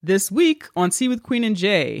This week on Tea with Queen and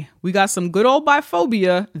Jay, we got some good old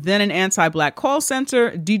biphobia, then an anti-black call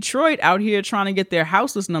center, Detroit out here trying to get their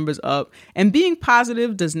houseless numbers up, and being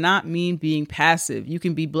positive does not mean being passive. You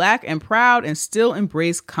can be black and proud and still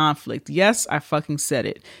embrace conflict. Yes, I fucking said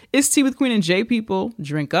it. It's Tea with Queen and Jay, people.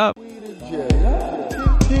 Drink up. Tea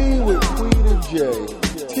with Queen and Jay.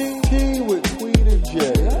 Tea with Queen and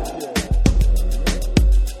Jay.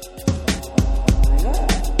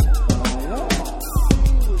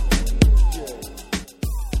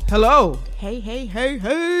 Hello. Hey, hey, hey,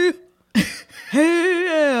 hey. Hey,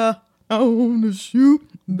 yeah. I wanna shoot,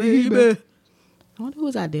 baby. I wonder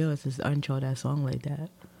whose idea was this to intro that song like that.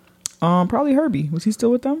 Probably Herbie. Was he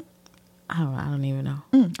still with them? I don't even know.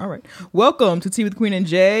 All right. Welcome to Tea with Queen and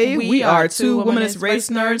Jay. We are two womanist race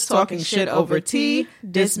nerds talking shit over tea,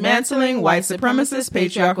 dismantling white supremacist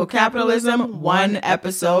patriarchal capitalism one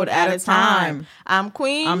episode at a time. I'm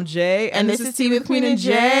Queen. I'm Jay, and this is Tea with Queen and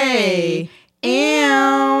Jay. Ew.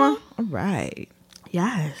 All right.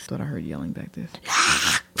 Yes. Thought I heard yelling back there.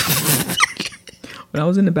 When I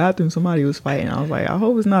was in the bathroom, somebody was fighting. I was like, I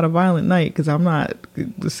hope it's not a violent night because I'm not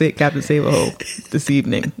Captain Save-A-Ho this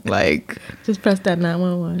evening. Like, just press that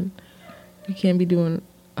 911. You can't be doing.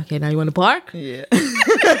 Okay, now you want to bark? Yeah.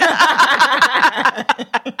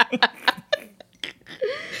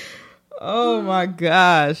 Oh my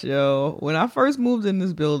gosh, yo. When I first moved in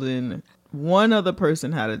this building, one other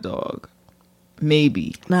person had a dog.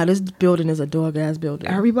 Maybe. Nah, this building is a dog ass building.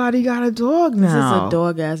 Everybody got a dog now. This is a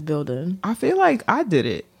dog ass building. I feel like I did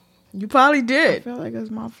it. You probably I did. feel like it's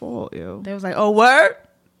my fault, yo. They was like, oh, word?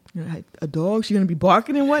 You're like, a dog? She gonna be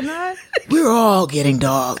barking and whatnot? We're all getting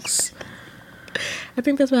dogs. I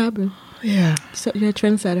think that's what happened. Yeah. So you're a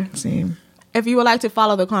trendsetter. Same. If you would like to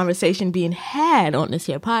follow the conversation being had on this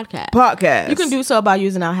here podcast, you can do so by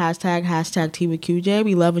using our hashtag Tea with QJ.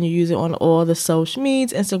 We love when you use it on all the social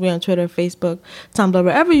medias, Instagram, Twitter, Facebook, Tumblr,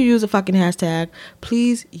 wherever you use a fucking hashtag.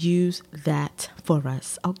 Please use that for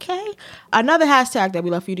us, okay? Another hashtag that we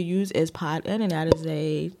love for you to use is PodN, and that is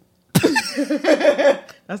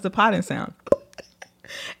That's the podding sound.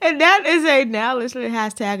 and that is a now listening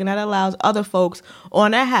hashtag, and that allows other folks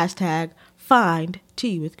on that hashtag find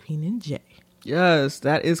Tea with Queen and Jay. Yes,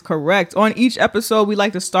 that is correct. On each episode, we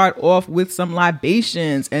like to start off with some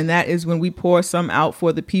libations, and that is when we pour some out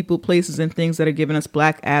for the people, places, and things that are giving us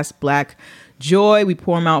black joy. We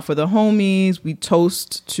pour them out for the homies. We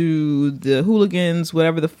toast to the hooligans,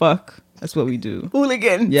 whatever the fuck. That's what we do.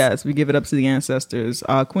 Hooligans. Yes, we give it up to the ancestors.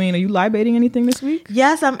 Queen, are you libating anything this week?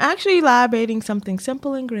 Yes, I'm actually libating something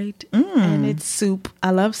simple and great, and it's soup.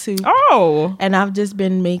 I love soup. Oh. And I've just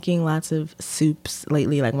been making lots of soups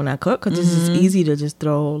lately, like when I cook, because it's just easy to just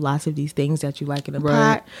throw lots of these things that you like in a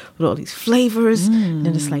pot with all these flavors, and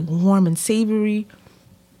then it's like warm and savory.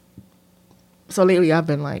 So lately I've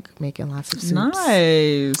been like making lots of soups.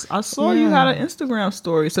 Nice. I saw you had an Instagram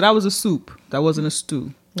story. So that was a soup. That wasn't a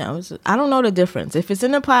stew. No, I don't know the difference. If it's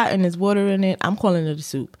in a pot and there's water in it, I'm calling it a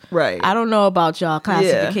soup. Right. I don't know about y'all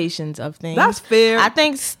classifications of things. That's fair. I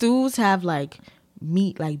think stews have like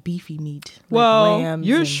meat, like beefy meat. Well, like lambs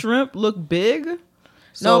your shrimp look big.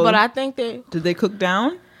 No, but I think did they cook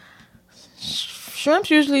down? Shrimps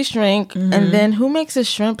usually shrink, and then who makes a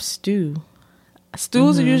shrimp stew?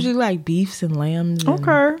 Stews are usually like beefs and lambs.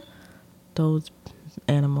 And those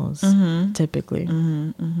animals, typically.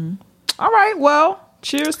 All right, well,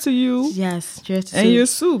 cheers to you. Yes, cheers to and your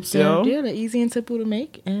soups, yo. Yeah, they're easy and simple to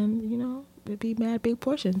make, and it'd be mad big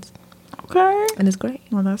portions. Okay, and it's great.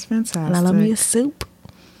 Well, that's fantastic. And I love me a soup.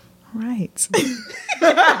 All right.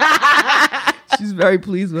 She's very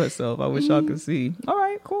pleased with herself. I wish y'all could see. All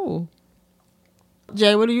right, cool.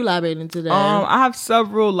 Jay, what are you libating today? I have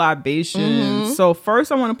several libations. So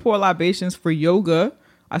first, I want to pour libations for yoga.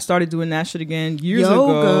 I started doing that shit again years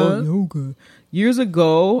ago. Years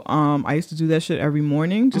ago, I used to do that shit every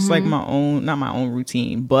morning, just like not my own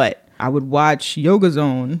routine, but I would watch Yoga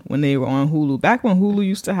Zone when they were on Hulu. Back when Hulu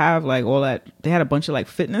used to have like all that, they had a bunch of like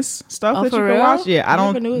fitness stuff that you could watch. Yeah, I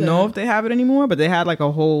don't know if they have it anymore, but they had like a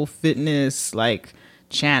whole fitness like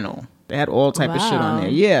channel. They had all type of shit on there.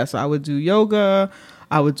 Yeah, so I would do yoga.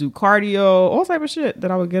 I would do cardio, all type of shit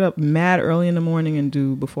that I would get up mad early in the morning and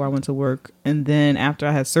do before I went to work. And then after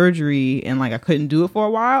I had surgery and like I couldn't do it for a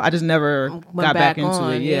while, I just never got back into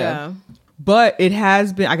it. Yeah. But it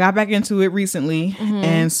has been, I got back into it recently.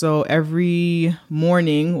 And so every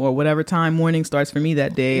morning or whatever time morning starts for me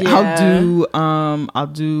that day, I'll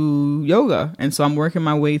do yoga. And so I'm working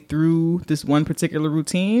my way through this one particular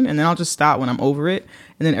routine, and then I'll just stop when I'm over it.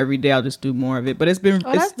 And then every day I'll just do more of it. But it's been,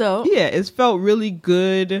 that's dope. Yeah, it's felt really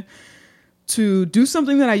good to do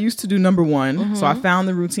something that I used to do, number one. So I found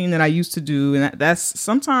the routine that I used to do. And that's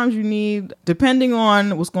sometimes you need, depending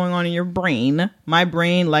on what's going on in your brain. My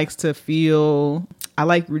brain likes to feel, I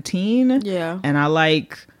like routine. Yeah. And I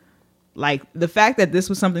like the fact that this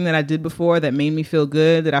was something that I did before that made me feel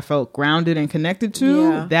good, that I felt grounded and connected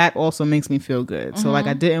to, that also makes me feel good. So like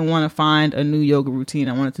I didn't want to find a new yoga routine.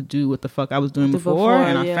 I wanted to do what the fuck I was doing before.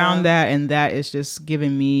 And I found that, and that is just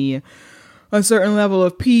giving me a certain level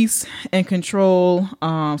of peace and control.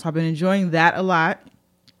 So I've been enjoying that a lot.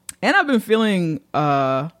 And I've been feeling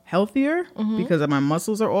healthier because my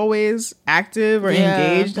muscles are always active or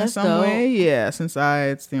engaged in some way. Yeah, since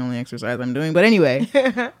it's the only exercise I'm doing. But anyway,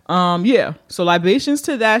 yeah. So libations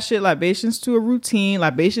to that shit, libations to a routine,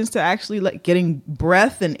 libations to actually like getting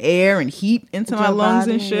breath and air and heat into my lungs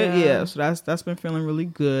and shit. Yeah. So that's been feeling really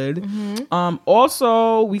good.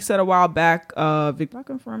 Also, we said a while back, Vic, I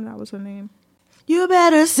confirmed that was her name. You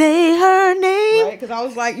better say her name. Right, because I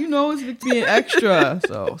was like, it's Vic being extra.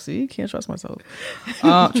 So, see, can't trust myself.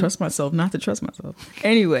 Trust myself, not to trust myself.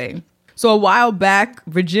 Anyway, so a while back,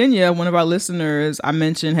 Virginia, one of our listeners I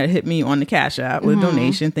mentioned, had hit me on the Cash App with a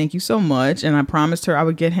donation. Thank you so much. And I promised her I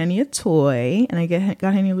would get Henny a toy. And I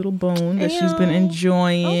got Henny a little bone that she's been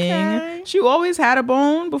enjoying. Okay. She always had a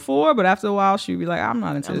bone before, but after a while, she'd be like, I'm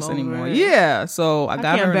not into this anymore. It. Yeah. So I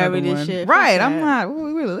got her another one. Shit. Right. I'm not.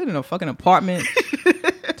 We live in a fucking apartment.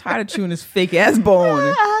 Tired of chewing this fake ass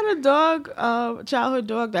bone. I had a dog, childhood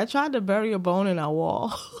dog, that tried to bury a bone in our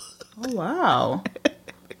wall. Oh, wow.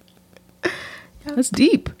 That's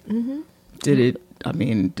deep. Did it? I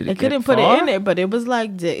mean, did it? I couldn't put it in it, but it was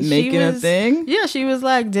like making a thing. Yeah, she was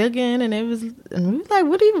like digging, and and we was like,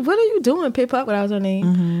 "What are you doing?" Pip Up, that was her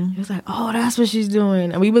name. It was like, "Oh, that's what she's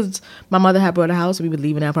doing." And my mother had bought a house, so we would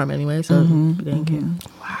leave in that apartment anyway, so we didn't care.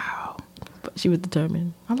 Wow, but she was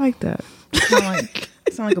determined. I like that.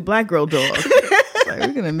 Sound like a black girl dog. Like,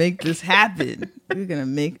 we're gonna make this happen. We're gonna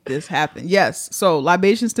make this happen. Yes. So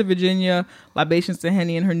libations to Virginia, libations to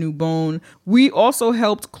Henny and her new bone. We also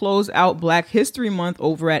helped close out Black History Month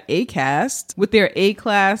over at ACAST with their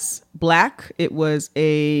A-Class Black. It was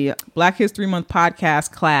a Black History Month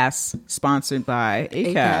podcast class sponsored by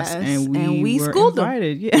ACAST, and we were schooled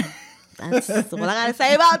invited. Them. Yeah, that's what I gotta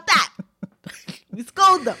say about that. We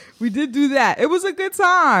schooled them. We did do that. It was a good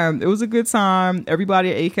time.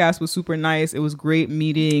 Everybody at ACAST was super nice. It was great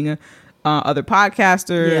meeting other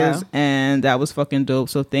podcasters, and that was fucking dope.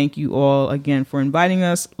 So thank you all again for inviting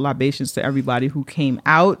us. Libations to everybody who came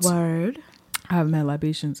out. Word. I haven't had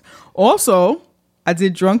libations. Also, I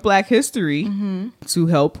did Drunk Black History to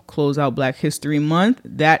help close out Black History Month.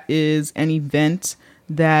 That is an event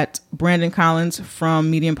that Brandon Collins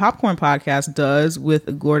from Medium Popcorn Podcast does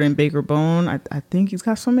with Gordon Baker Bone. I think he's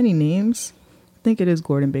got so many names. I think it is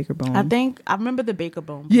Gordon Baker Bone. I remember the Baker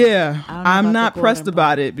Bone. Yeah. I'm not pressed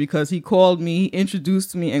about it because he called me, he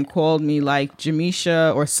introduced me and called me like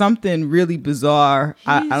Jamisha or something really bizarre.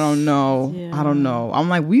 I don't know. Yeah. I don't know. I'm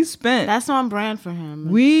like, that's on brand for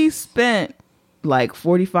him. We spent like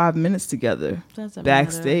 45 minutes together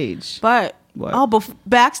backstage. But,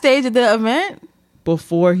 backstage at the event?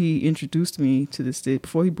 Before he introduced me to the stage,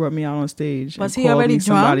 before he brought me out on stage, was he already drunk?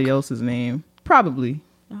 Somebody else's name, probably.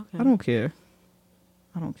 Okay.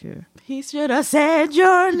 I don't care. He should have said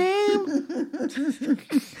your name.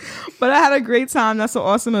 But I had a great time. That's an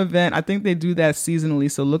awesome event. I think they do that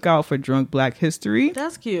seasonally, so look out for Drunk Black History.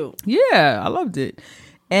 That's cute. Yeah, I loved it.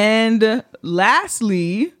 And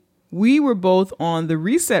lastly, we were both on the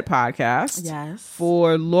Reset podcast. Yes.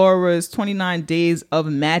 For Laura's 29 Days of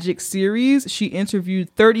Magic series. She interviewed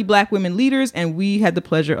 30 Black women leaders, and we had the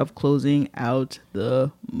pleasure of closing out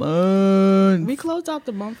the month. We closed out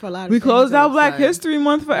the month for a lot of We closed out Black History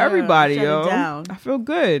Month for everybody, yo. I feel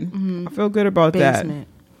good. I feel good about that.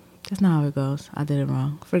 That's not how it goes. I did it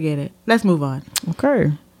wrong. Forget it. Let's move on. Okay.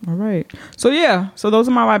 All right. So, yeah. So, those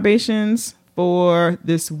are my libations for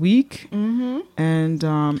this week, and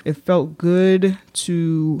it felt good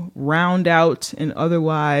to round out an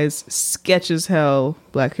otherwise sketch as hell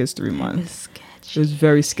Black History Month. It was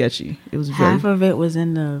very sketchy. It was half of it was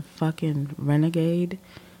in the fucking Renegade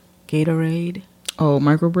Gatorade. Oh,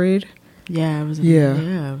 microbraid. Yeah, it was.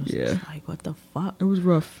 Yeah. Like, what the fuck? It was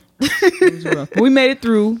rough. But we made it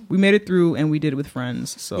through, and we did it with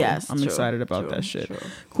friends. So I'm excited about that shit. True.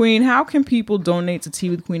 Queen, how can people donate to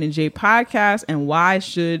Tea with Queen and Jay podcast, and why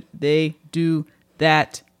should they do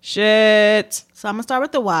that shit? So I'm gonna start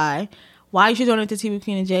with the why. Why you should donate to Tea with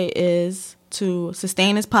Queen and Jay is to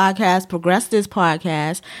sustain this podcast, progress this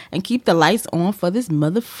podcast, and keep the lights on for this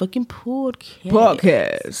motherfucking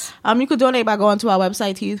podcast. You could donate by going to our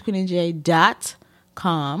website, teawithqueenandjay.com.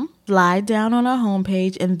 TweetWithQueenandJ.com. Slide down on our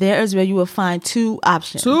homepage, and there is where you will find 2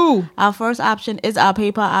 options. Our first option is our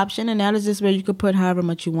PayPal option, and that is just where you could put however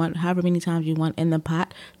much you want, however many times you want in the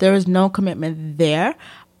pot. There is no commitment there.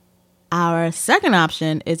 Our second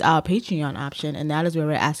option is our Patreon option, and that is where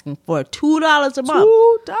we're asking for $2 a month.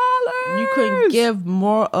 $2. You can give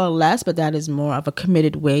more or less, but that is more of a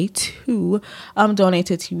committed way to donate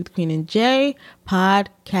to Tea with Queen and J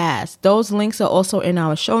podcast. Those links are also in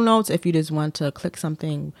our show notes if you just want to click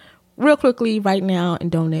something real quickly right now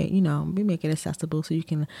and donate. We make it accessible so you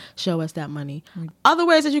can show us that money. Other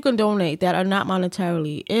ways that you can donate that are not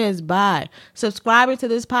monetarily is by subscribing to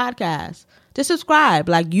this podcast. Just subscribe.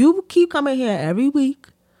 Like, you keep coming here every week,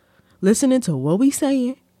 listening to what we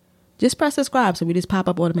saying. Just press subscribe so we just pop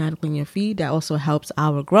up automatically in your feed. That also helps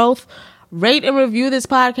our growth. Rate and review this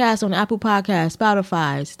podcast on Apple Podcasts,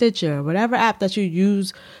 Spotify, Stitcher, whatever app that you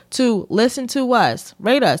use to listen to us.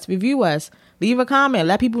 Rate us, review us. Leave a comment.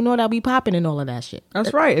 Let people know that we popping and all of that shit.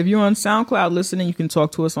 That's right. If you're on SoundCloud listening, you can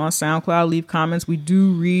talk to us on SoundCloud. Leave comments. We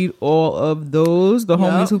do read all of those. The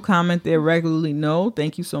homies who comment there regularly know.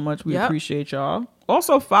 Thank you so much. We appreciate y'all.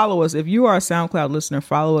 Also, follow us. If you are a SoundCloud listener,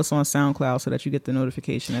 follow us on SoundCloud so that you get the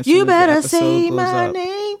notification as soon as the episode say goes my up.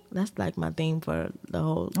 name. That's like my theme for the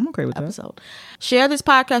whole I'm okay with episode. Share this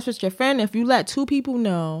podcast with your friend. If you let 2 people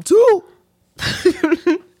know. 2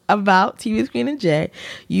 about Tea with Queen and J,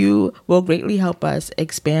 you will greatly help us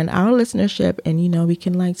expand our listenership, and we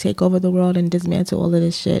can take over the world and dismantle all of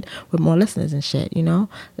this shit with more listeners and shit.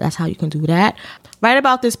 That's how you can do that. Write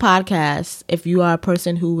about this podcast. If you are a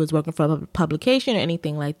person who is working for a publication or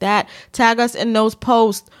anything like that, tag us in those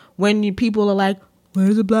posts when people are like,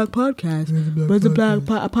 where's a black podcast? Where's a black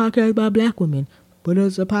podcast by black women? What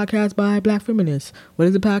is a podcast by black feminists? What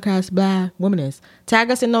is a podcast by womanists?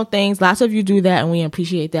 Tag us in those things. Lots of you do that, and we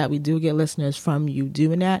appreciate that. We do get listeners from you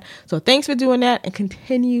doing that. So thanks for doing that, and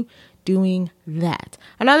continue doing that.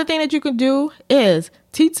 Another thing that you can do is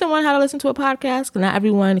teach someone how to listen to a podcast. Not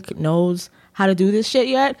everyone knows how to do this shit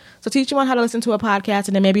yet. So teach someone how to listen to a podcast,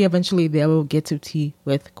 and then maybe eventually they will get to Tea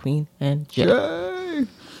with Queen and J. Yay.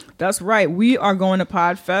 That's right. We are going to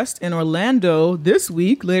PodFest in Orlando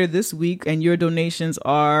later this week, and your donations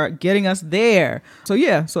are getting us there.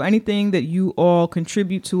 So anything that you all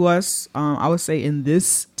contribute to us, I would say in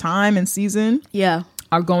this time and season,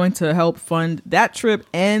 are going to help fund that trip,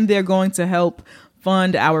 and they're going to help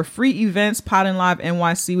fund our free events, Pod and Live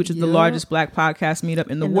NYC, which is the largest black podcast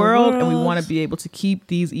meetup in the world, and we want to be able to keep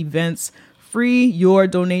these events free. Your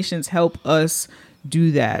donations help us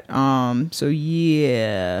do that.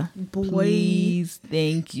 Please,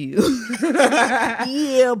 thank you.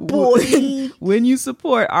 When you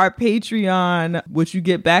support our Patreon, what you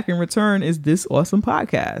get back in return is this awesome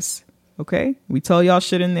podcast. Okay, we tell y'all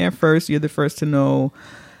shit in there first. You're the first to know.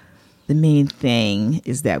 The main thing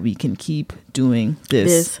is that we can keep doing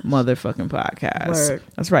this motherfucking podcast. Word.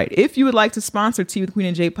 That's right. If you would like to sponsor Tea with Queen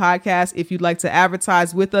and J podcast, if you'd like to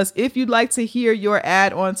advertise with us, if you'd like to hear your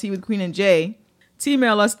ad on Tea with Queen and J,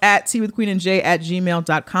 email us at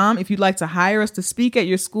teawithqueenandj@gmail.com. If you'd like to hire us to speak at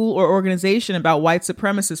your school or organization about white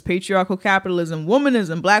supremacist, patriarchal capitalism,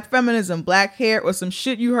 womanism, black feminism, black hair, or some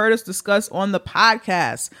shit you heard us discuss on the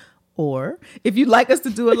podcast. Or if you'd like us to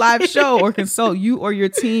do a live show or consult you or your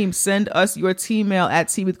team, send us your T-mail at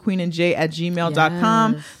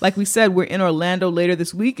teawithqueenandj@gmail.com. Like we said, we're in Orlando later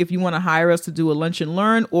this week. If you want to hire us to do a lunch and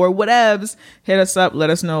learn or whatevs, hit us up. Let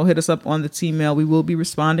us know. Hit us up on the T-mail. We will be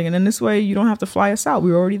responding. And in this way, you don't have to fly us out.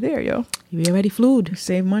 We're already there, yo. We already flew.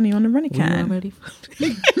 Save money on the running can.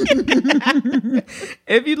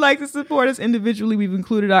 If you'd like to support us individually, we've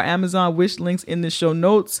included our Amazon wish links in the show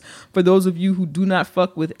notes. For those of you who do not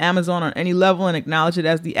fuck with Amazon on any level and acknowledge it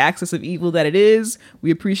as the axis of evil that it is, we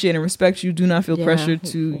appreciate and respect you. Do not feel pressured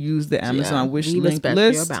to use the Amazon wish link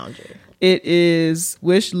list. It is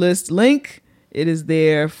wish list link. It is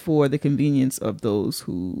there for the convenience of those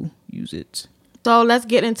who use it. So let's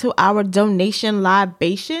get into our donation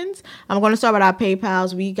libations. I'm going to start with our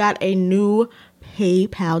PayPals. We got a new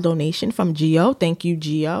PayPal donation from Gio. Thank you,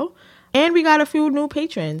 Gio. And we got a few new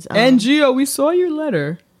patrons. And Gio, we saw your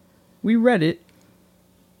letter. We read it.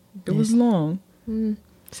 It was long.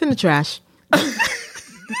 It's in the trash.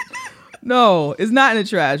 No, it's not in the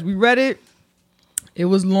trash. We read it. It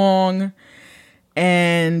was long.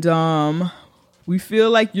 And we feel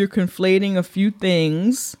like you're conflating a few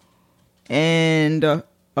things and a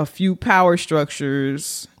few power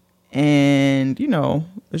structures. And,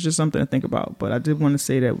 it's just something to think about. But I did want to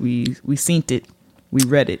say that we seen it. We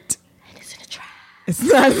read it. And it's in the trash. It's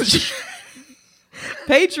not in the trash.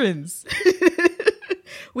 Patrons.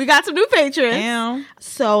 We got some new patrons. Damn.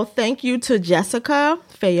 So thank you to Jessica,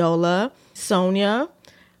 Fayola, Sonia,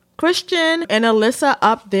 Christian, and Alyssa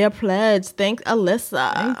up their pledge. Thanks,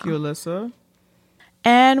 Alyssa. Thank you, Alyssa.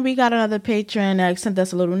 And we got another patron that sent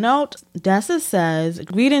us a little note. Dessa says,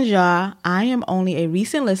 greetings, y'all. I am only a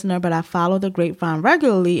recent listener, but I follow the Grapevine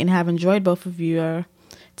regularly and have enjoyed both of your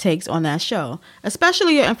takes on that show,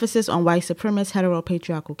 especially your emphasis on white supremacist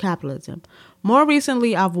heteropatriarchal capitalism. More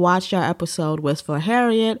recently, I've watched your episode with For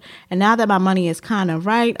Harriet, and now that my money is kind of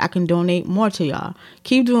right, I can donate more to y'all.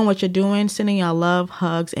 Keep doing what you're doing. Sending y'all love,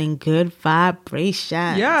 hugs, and good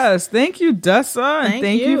vibrations. Yes, thank you, Dessa, and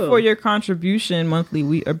thank you for your contribution monthly.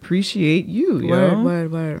 We appreciate you, yo.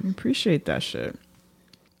 Word. We appreciate that shit.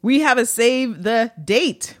 We have a save the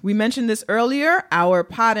date. We mentioned this earlier. Our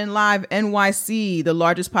Podden Live NYC, the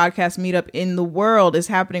largest podcast meetup in the world, is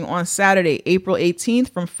happening on Saturday, April 18th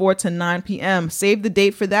from 4 to 9 p.m. Save the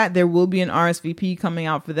date for that. There will be an RSVP coming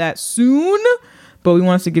out for that soon. But we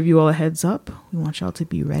wanted to give you all a heads up. We want y'all to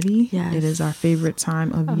be ready. Yes. It is our favorite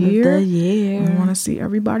time of year. The year. We want to see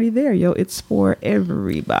everybody there. Yo, it's for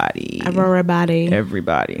everybody.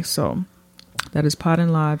 Everybody. So that is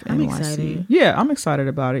Podden Live NYC. Excited. Yeah, I'm excited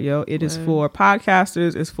about it, yo. It is for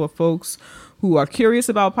podcasters. It's for folks who are curious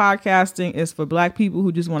about podcasting. It's for Black people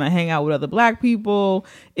who just want to hang out with other Black people.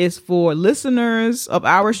 It's for listeners of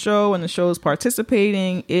our show and the show is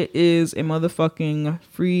participating. It is a motherfucking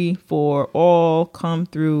free for all. Come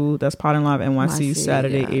through. That's Podden Live NYC,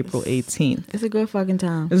 Saturday, April 18th. It's a good fucking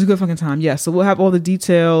time. Yeah, so we'll have all the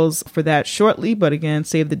details for that shortly. But again,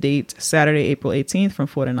 save the date, Saturday, April 18th from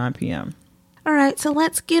 4 to 9 p.m. All right, so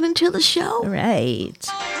let's get into the show. All right.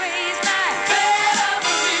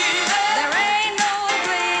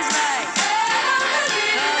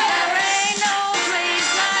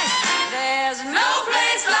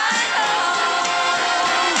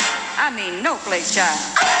 No place, child.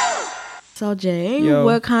 So, Jay,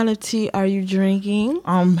 what kind of tea are you drinking?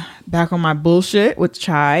 Back on my bullshit with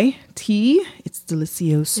chai tea. It's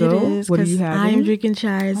delicioso. It is, what are you having? I am drinking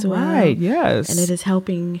chai as well. Right, yes. And it is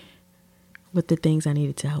helping with the things I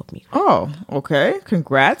needed to help me. Oh, okay.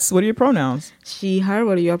 Congrats. What are your pronouns? She, her.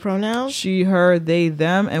 What are your pronouns? She, her, they,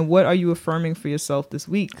 them. And what are you affirming for yourself this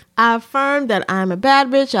week? I affirm that I'm a bad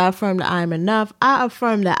bitch. I affirm that I am enough. I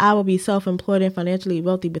affirm that I will be self-employed and financially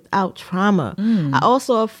wealthy without trauma. I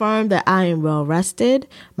also affirm that I am well rested.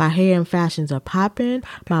 My hair and fashions are popping.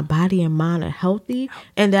 My body and mind are healthy.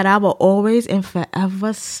 And that I will always and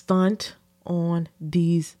forever stunt on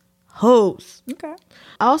these hoes. Okay.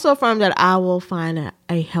 I also affirm that I will find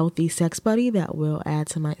a healthy sex buddy that will add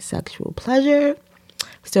to my sexual pleasure.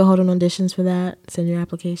 Still holding auditions for that. Send your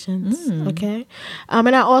applications. Okay.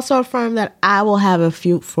 And I also affirm that I will have a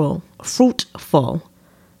fruitful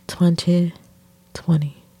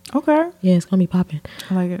 2020. Okay. Yeah, it's gonna be popping.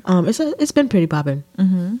 I like it. It's been pretty popping.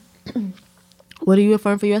 What do you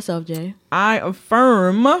affirm for yourself, Jay? I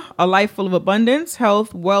affirm a life full of abundance,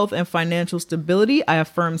 health, wealth, and financial stability. I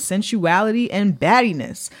affirm sensuality and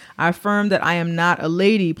baddiness. I affirm that I am not a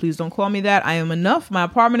lady. Please don't call me that. I am enough. My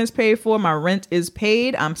apartment is paid for. My rent is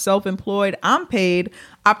paid. I'm self-employed. I'm paid.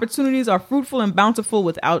 Opportunities are fruitful and bountiful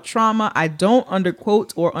without trauma. I don't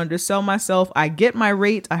underquote or undersell myself. I get my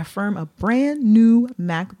rate. I affirm a brand new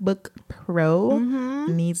MacBook Pro.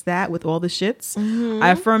 Needs that with all the shits.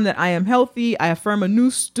 I affirm that I am healthy. I affirm a new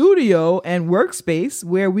studio and workspace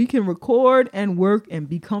where we can record and work and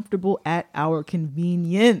be comfortable at our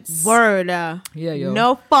convenience. Word. Yeah, yo.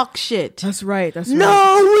 No fuck shit. That's right. That's no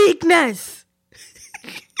right. weakness.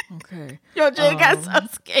 Okay. Yo, Jay got so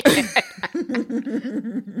scared.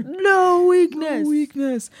 No weakness. No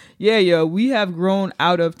weakness. Yeah, yo. We have grown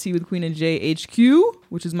out of Tea with Queen and Jay HQ,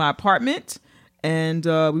 which is my apartment. And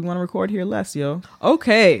we want to record here less, yo.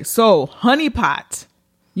 Okay, so Honey Pot.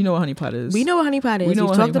 You know what Honey Pot is. We know what Honey Pot is. We've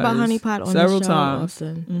talked about Honey Pot on several the show times.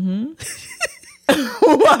 Often.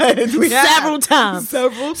 What? Several times.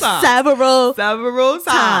 Several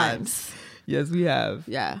times. Yes, we have.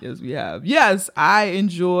 Yeah. Yes, we have. Yes, I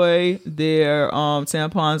enjoy their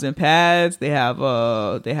tampons and pads. They have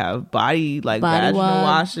body vaginal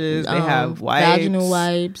washes. They have wipes. Vaginal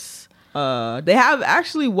wipes. They have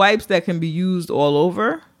actually wipes that can be used all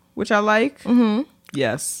over, which I like.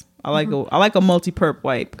 Yes. I like a multi-perp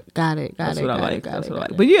wipe. Got it. That's what I like.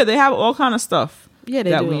 But yeah, they have all kind of stuff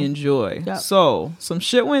that we enjoy. Yep. So some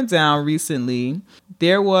shit went down recently.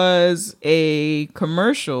 There was a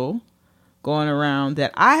commercial going around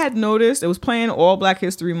that I had noticed. It was playing all Black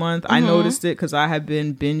History Month. I noticed it because I had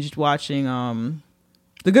been binge watching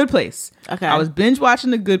The Good Place. Okay. I was binge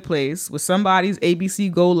watching The Good Place with somebody's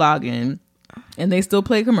ABC Go login. And they still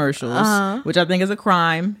play commercials, which I think is a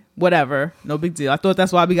crime. Whatever, no big deal. I thought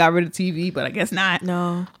that's why we got rid of TV, but I guess not.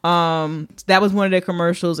 No. That was one of their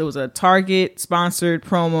commercials. It was a Target sponsored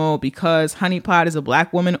promo because Honey Pot is a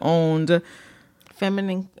Black woman owned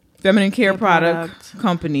feminine care product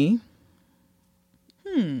company.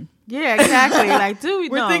 Yeah, exactly. Like,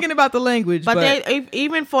 dude, we're thinking about the language, but they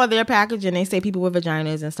even for their packaging, they say people with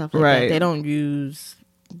vaginas and stuff like that. They don't use.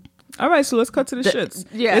 All right, so let's cut to the shits.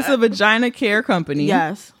 Yeah, it's a vagina care company.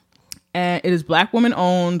 Yes. And it is Black woman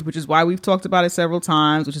owned, which is why we've talked about it several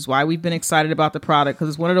times, which is why we've been excited about the product, because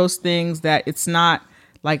it's one of those things that it's not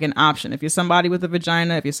like an option. If you're somebody with a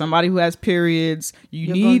vagina, if you're somebody who has periods,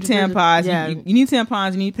 you need tampons, you need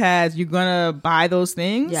tampons, you need pads, you're gonna buy those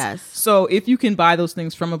things. Yes. So if you can buy those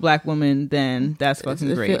things from a Black woman, then that's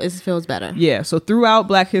fucking great. It feels better. Yeah. So throughout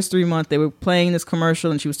Black History Month, they were playing this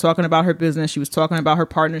commercial and she was talking about her business. She was talking about her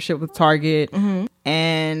partnership with Target.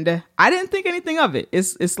 And I didn't think anything of it.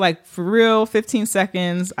 It's like, for real, 15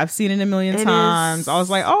 seconds. I've seen it a million times. I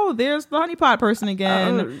was like, oh, there's the Honey Pot person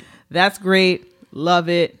again. That's great. Love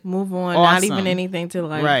it. Move on. Awesome. Not even anything to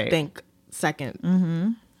think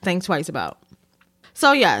second. Think twice about.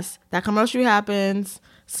 So yes, that commercial happens.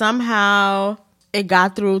 Somehow it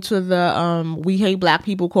got through to the We Hate Black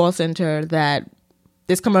People call center that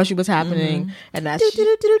this commercial was happening, and that's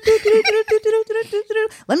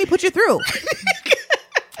let me put you through.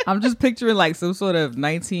 I'm just picturing like some sort of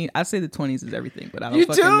I'd say the 20s is everything, but I don't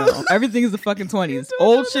fucking know. Everything is the fucking 20s.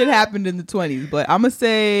 Old shit happened in the 20s, but I'm gonna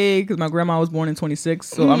say, because my grandma was born in 26,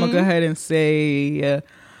 so I'm gonna go ahead and say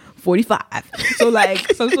 45. So like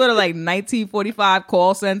some sort of like 1945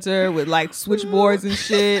 call center with like switchboards and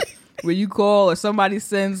shit, where you call or somebody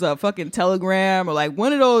sends a fucking telegram or like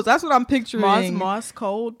one of those. That's what I'm picturing. Morse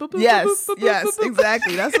code. Yes,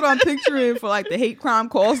 exactly. That's what I'm picturing for like the hate crime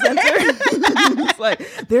call center. It's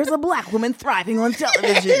like, there's a Black woman thriving on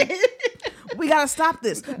television. We gotta stop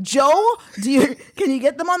this. Joe, can you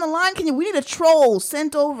get them on the line? We need a troll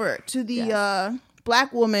sent over to the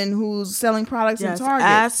Black woman who's selling products in Target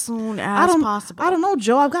as soon as possible. I don't know,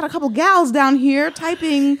 Joe. I've got a couple gals down here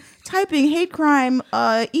typing hate crime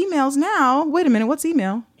emails now. Wait a minute, what's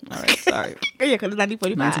email? All right, sorry. Yeah, because it's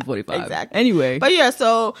 1945. Exactly. Anyway. But yeah,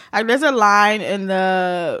 so there's a line in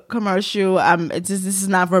the commercial. This is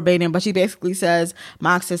not verbatim, but she basically says,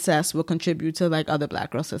 my success will contribute to like other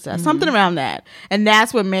Black girl success. Something around that. And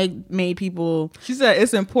that's what made people... She said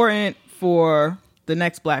it's important for the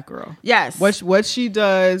next Black girl. Yes. What she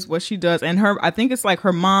does, and her, I think it's like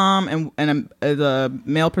her mom and the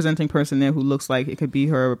male presenting person there who looks like it could be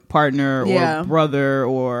her partner or brother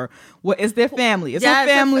or what is their family. It's her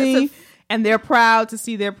family, and they're proud to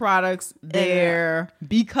see their products there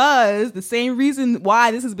because the same reason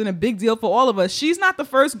why this has been a big deal for all of us. She's not the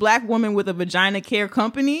first Black woman with a vagina care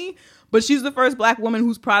company, but she's the first Black woman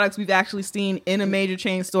whose products we've actually seen in a major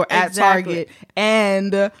chain store at Target.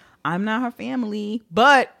 And I'm not her family,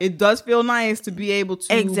 but it does feel nice to be able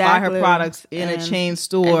to buy her products in a chain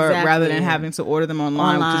store rather than having to order them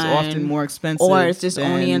online, which is often more expensive. Or it's just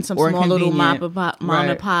only in some small little mom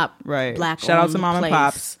and pop Black Shout out to mom and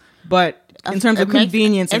pops. But in terms of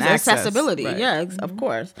convenience and accessibility, of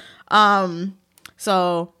course.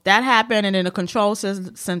 So that happened, and then the control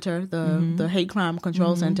center, the hate crime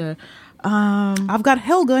control center. I've got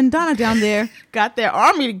Helga and Donna down there. Got their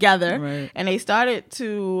army together, and they started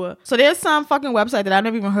to. So there's some fucking website that I've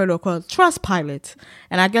never even heard of called Trustpilot,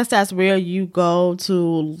 and I guess that's where you go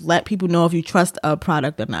to let people know if you trust a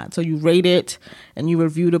product or not. So you rate it and you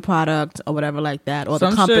review the product or whatever like that, or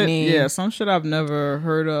the company. Some shit I've never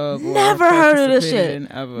heard of. Never heard of this shit.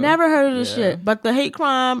 Never heard of this shit. But the hate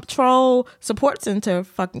crime troll support center,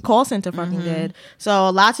 fucking call center, fucking did.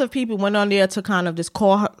 So lots of people went on there to kind of just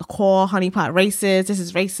call Honey Pot racist. This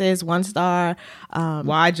is racist. 1 star.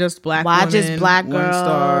 Why just black? Why women, just black girls? 1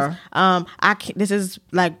 star. I can't. This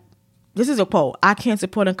is a quote. I can't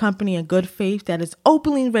support a company in good faith that is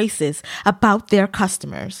openly racist about their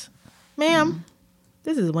customers. Ma'am,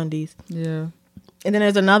 this is Wendy's. Yeah. And then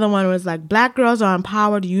there's another one where it's like, black girls are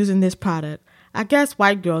empowered using this product. I guess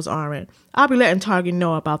white girls aren't. I'll be letting Target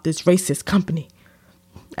know about this racist company.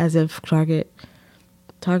 As if Target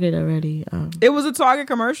already. It was a Target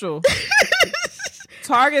commercial.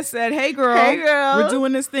 Target said, hey girl, we're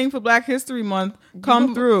doing this thing for Black History Month.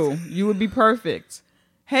 Come through. You would be perfect.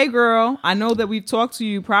 Hey girl, I know that we've talked to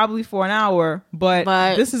you probably for an hour, but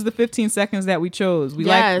this is the 15 seconds that we chose. We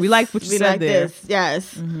liked what you said there. This.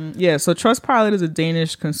 Yes. Mm-hmm. Yeah, so Trustpilot is a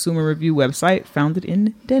Danish consumer review website founded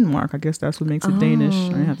in Denmark. I guess that's what makes it Danish. I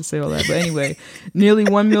didn't have to say all that. But anyway, nearly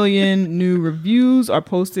 1 million new reviews are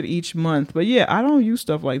posted each month. But yeah, I don't use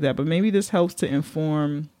stuff like that, but maybe this helps to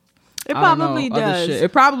inform It probably does.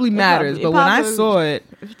 It probably matters. But when I saw it,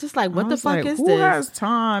 it's just like, what the fuck is who this? Who has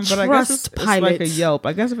time? But I guess it's like a Yelp.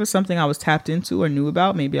 I guess if it's something I was tapped into or knew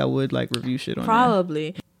about, maybe I would like review shit on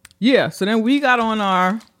probably. There. Yeah. So then we got on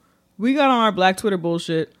our Black Twitter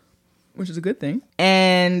bullshit, which is a good thing.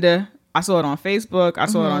 And I saw it on Facebook. I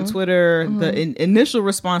saw it on Twitter. The initial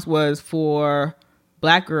response was for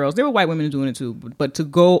Black girls. There were white women doing it too, but to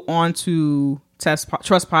go on to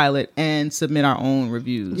Trustpilot and submit our own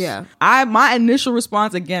reviews. Yeah. My initial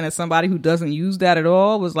response, again, as somebody who doesn't use that at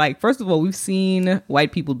all, was like, first of all, we've seen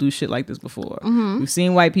white people do shit like this before. We've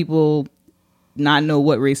seen white people not know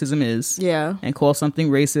what racism is. Yeah. And call something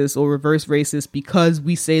racist or reverse racist because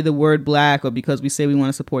we say the word Black or because we say we want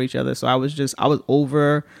to support each other. So I was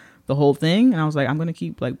over the whole thing, and I was like, I'm gonna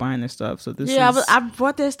keep like buying their stuff. So I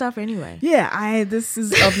bought their stuff anyway. Yeah, this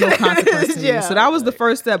is of no consequence to me. So that was the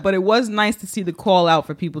first step, but it was nice to see the call out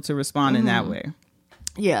for people to respond in that way.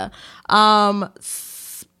 Yeah.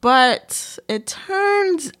 But it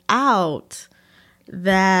turns out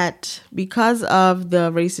that because of the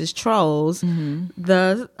racist trolls,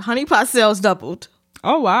 the honeypot sales doubled.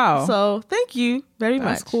 Oh wow! So thank you very much.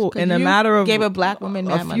 That's cool. In a matter of gave a Black woman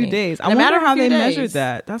a few days. I wonder how they measured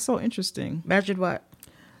that. That's so interesting. Measured what?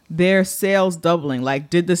 Their sales doubling. Like,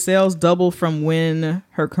 did the sales double from when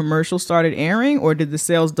her commercial started airing, or did the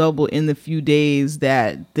sales double in the few days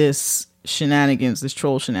that this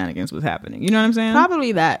troll shenanigans was happening? You know what I'm saying?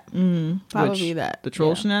 Probably that. Probably that. The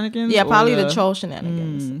troll shenanigans? Yeah, probably the troll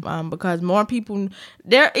shenanigans. Because more people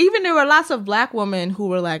there were lots of Black women who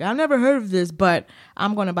were like, I've never heard of this, but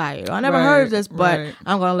I'm gonna buy it. Or I never heard of this, but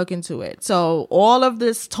I'm gonna look into it. So all of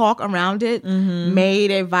this talk around it made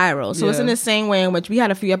it viral. So it's in the same way in which we had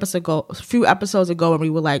a few episodes ago when we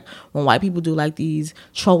were like, when white people do like these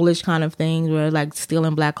trollish kind of things where like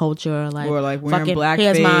stealing Black culture, or like wearing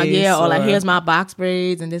blackface, or like here's my box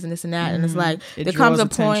braids and this and this and that, and it's like there comes a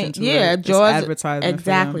point, it draws advertisement,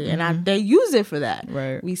 exactly, and they use it for that.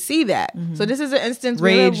 Right, we see that. So this is an instance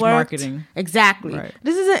where it worked. Marketing. Exactly. Right.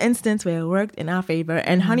 This is an instance where it worked in our favor,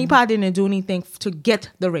 and honeypot didn't do anything to get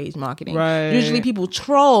the rage marketing. Right. Usually people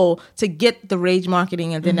troll to get the rage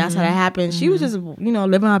marketing, and then that's how that happens. She was just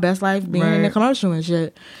living her best life, being in the commercial and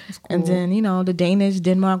shit. Cool. And then the Danish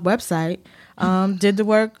Denmark website did the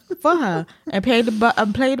work for her and played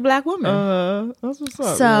the Black woman. That's what's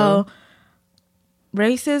up. So,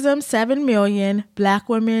 racism 7 million, Black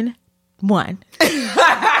women 1.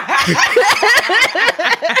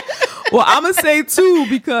 Well, I'm gonna say 2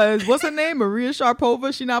 because what's her name? Maria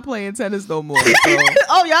Sharapova. She not playing tennis no more. So.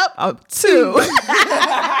 Oh, yep. 2.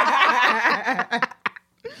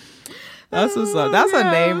 That's what's up. That's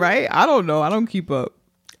her name, right? I don't know. I don't keep up.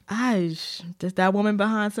 Just that woman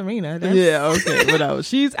behind Serena. Yeah, okay, whatever.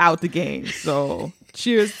 She's out the game. So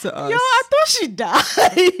cheers to us. Yo, I thought she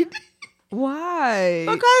died. Why?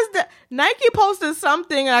 Because Nike posted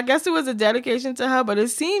something, and I guess it was a dedication to her, but it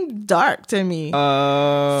seemed dark to me. So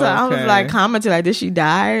I was like commenting, like, did she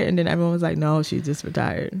die? And then everyone was like, no, she just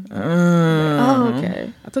retired. Oh,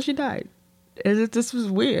 okay. I thought she died. This was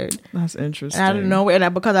weird. That's interesting. And I don't know,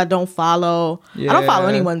 and because I don't follow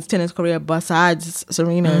anyone's tennis career besides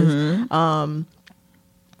Serena's.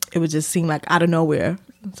 It would just seem like out of nowhere.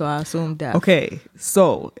 So I assumed that. Okay,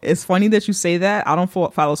 so it's funny that you say that. I don't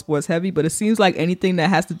follow sports heavy, but it seems like anything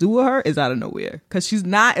that has to do with her is out of nowhere. Because she's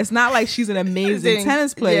not, it's not like she's an amazing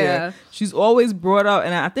tennis player. Yeah. She's always brought up,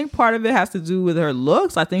 and I think part of it has to do with her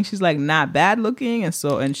looks. I think she's like not bad looking,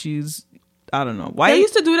 and she's, I don't know. They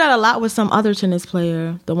used to do that a lot with some other tennis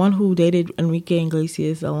player. The one who dated Enrique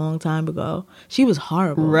Iglesias a long time ago. She was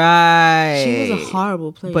horrible. Right. She was a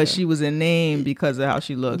horrible player. But she was a name because of how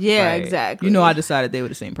she looked. Yeah, right? exactly. I decided they were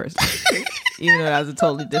the same person. Even though that was a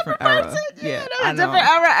totally different era. Yeah, I know. Different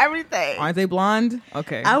era, everything. Aren't they blonde?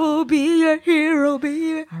 Okay. I will be your hero,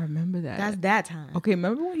 baby. I remember that. That's that time. Okay,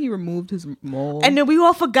 remember when he removed his mole? And then we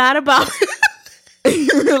all forgot about it.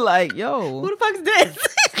 You were like, yo. Who the fuck's this?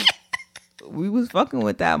 We was fucking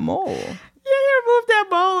with that mole. Yeah, he removed that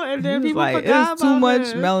mole, and then people forgot about it. It's too much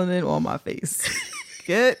melanin on my face.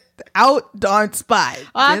 Get out, darn spot.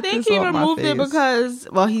 I think he removed it because,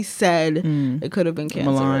 he said it could have been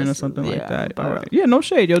cancerous. Malign or something like that. All right. Yeah, no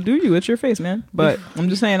shade. Yo, do you. It's your face, man. But I'm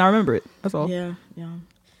just saying I remember it. That's all. Yeah.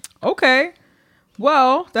 Okay.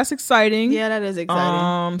 Well, that's exciting. Yeah, that is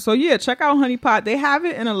exciting. So yeah, check out Honeypot. They have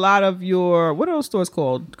it in a lot of what are those stores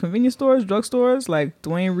called? Convenience stores, drug stores, like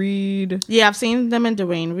Duane Reade. Yeah, I've seen them in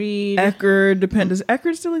Duane Reade. Eckerd. Does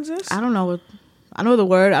Eckerd still exist? I don't know. I know the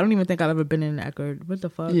word. I don't even think I've ever been in Eckerd. What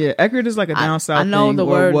the fuck? Yeah, Eckerd is like a down south. I know thing, the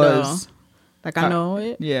word was. though. Like I know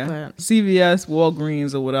it. Yeah. But. CVS,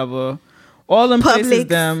 Walgreens, or whatever. All them Publix. places,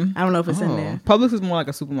 them. I don't know if it's in there. Publix is more like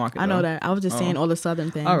a supermarket. I know though. that. I was just saying all the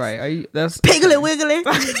southern things. All right, that's Piggly Wiggly.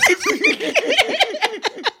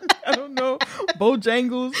 I don't know.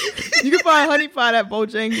 Bojangles. You can find honey pot at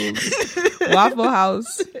Bojangles, Waffle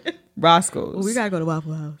House, Roscoe's. Well, we gotta go to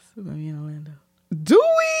Waffle House when we in Orlando. Do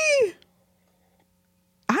we?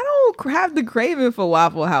 I don't have the craving for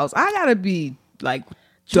Waffle House. I gotta be like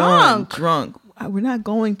drunk. We're not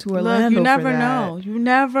going to Orlando. Look, you never for that. know. You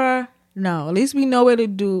never know. At least we know where to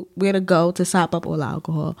go to sop up all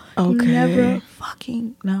alcohol. Okay. You never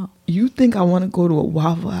fucking know. You think I want to go to a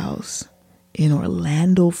Waffle House in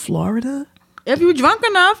Orlando, Florida? If you drunk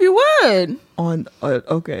enough, you would.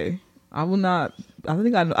 Okay. I will not. I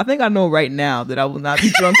think I know right now that I will not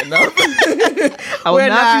be drunk enough. I will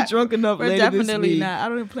not be drunk enough We're later this definitely week. not. I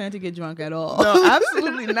don't even plan to get drunk at all. No,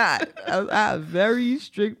 absolutely not. I have very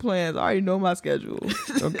strict plans. I already know my schedule.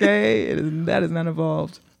 Okay, that is not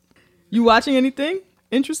involved. You watching anything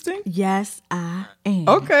interesting? Yes, I am.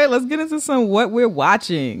 Okay, let's get into some what we're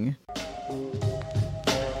watching.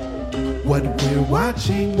 What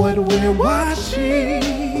we're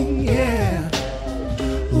watching, yeah.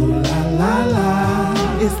 Ooh la la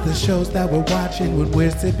la. It's the shows that we're watching when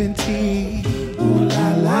we're sipping tea. Ooh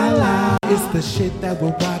la la la. It's the shit that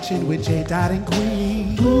we're watching with J. Dot and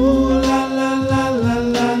Queen. Ooh la la la la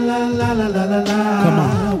la la la la la la. Come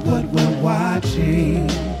on. What we're watching,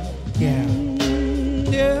 yeah.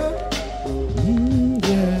 Yeah.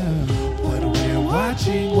 Yeah.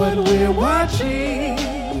 What we're watching,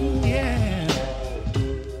 yeah.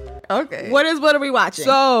 Okay. What are we watching?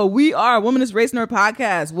 So we are Womanist Race Nerd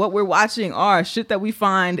Podcast. What we're watching are shit that we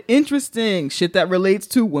find interesting, shit that relates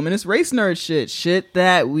to Womanist Race Nerd shit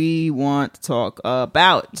that we want to talk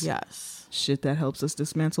about. Yes. Shit that helps us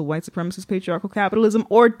dismantle white supremacist patriarchal capitalism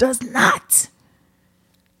or does not.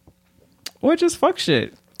 Or just fuck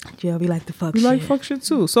shit. Yeah, we like the fuck We shit. like fuck shit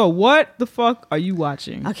too. So what the fuck are you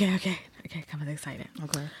watching? Okay, come on, excited.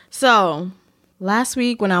 Okay. So, last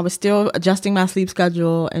week when I was still adjusting my sleep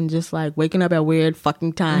schedule and just like waking up at weird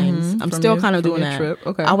fucking times, I'm From still your- kind of from doing your that. trip?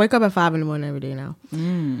 Okay. I wake up at 5 a.m. every day now.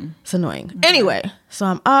 It's annoying. Anyway, so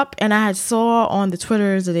I'm up and I had saw on the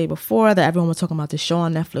Twitters the day before that everyone was talking about this show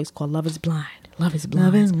on Netflix called Love is Blind. Love is Blind.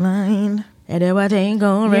 Love is blind. And everything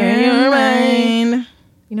going around your mind.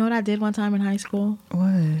 You know what I did one time in high school?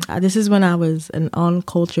 What? This is when I was an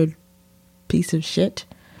uncultured piece of shit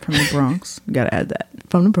From the Bronx. You gotta add that.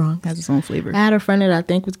 from the Bronx. Has its own flavor. I had a friend that I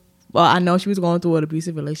think I know she was going through an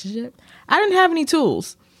abusive relationship. I didn't have any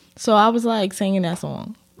tools. So I was like singing that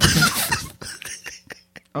song.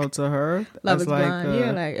 Oh, to her? Love That's is Blind.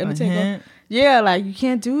 Yeah, like, a take hint. Yeah, like, you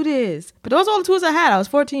can't do this. But those are all the tools I had. I was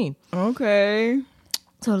 14. Okay.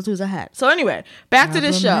 So the tools I had. So anyway, back to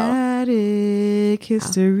this show. Dramatic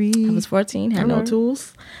history. I was 14, had no Alright.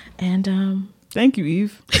 tools. And Thank you,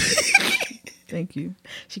 Eve. Thank you.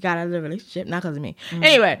 she got out of the relationship, not because of me.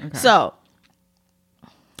 Anyway, so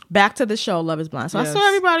back to the show, Love is Blind. So I Yes. saw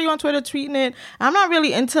everybody on Twitter tweeting it. I'm not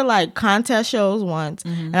really into like contest shows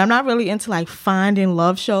and I'm not really into like finding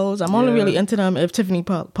love shows. I'm only Yeah. really into them if Tiffany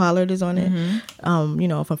Pollard is on it. You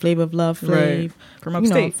know, from Flavor of Love, Right. From you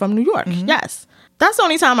know, upstate. from New York. Yes, that's the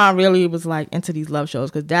only time I really was like into these love shows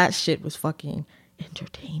because that shit was fucking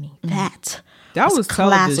entertaining. That was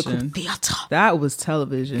classical television. theater. That was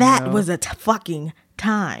television. That yo. was a fucking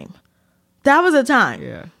time. That was a time.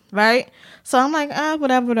 Yeah. Right? So I'm like,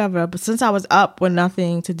 whatever. But since I was up with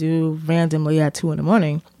nothing to do randomly at 2 a.m,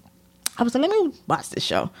 I was like, let me watch this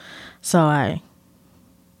show. So I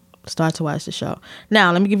start to watch the show.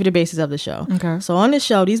 Now, let me give you the basis of the show. Okay. So on this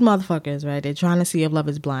show, these motherfuckers, right, they're trying to see if love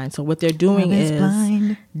is blind. So what they're doing Love is is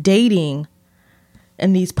blind. dating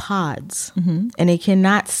in these pods. And they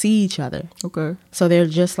cannot see each other. Okay. So they're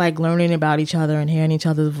just like learning about each other and hearing each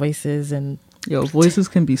other's voices and Yo, voices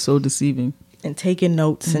can be so deceiving. taking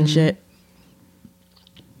notes and shit.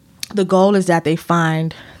 The goal is that they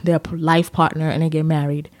find their life partner and they get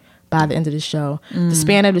married by the end of the show. The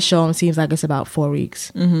span of the show seems like it's about 4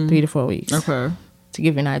 weeks, 3 to 4 weeks. Okay. To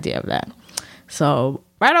give you an idea of that. So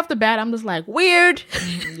right off the bat, I'm just like, weird.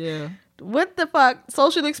 Yeah. What the fuck?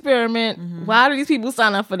 Social experiment. Why do these people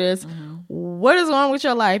sign up for this? What is wrong with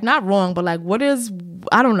your life? Not wrong, but like, what is,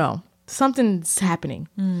 I don't know. Something's happening.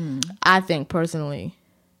 I think personally.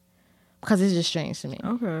 Because it's just strange to me.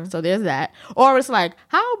 Okay. So there's that. Or it's like,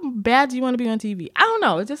 how bad do you want to be on TV? I don't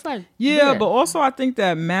know. It's just like, Yeah, weird. but also I think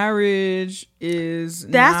that marriage is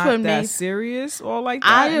That's not what that makes- serious or like that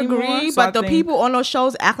I anymore. agree, So but I the think- people on those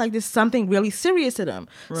shows act like this is something really serious to them.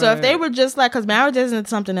 So if they Right. were just like, because marriage isn't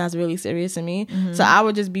something that's really serious to me, so I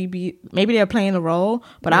would just be maybe they're playing a role,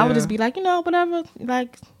 but I would Yeah. just be like, you know, whatever,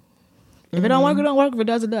 like, If it don't work, it don't work. If it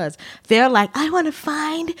does, it does. They're like, I want to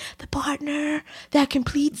find the partner that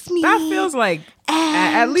completes me. That feels like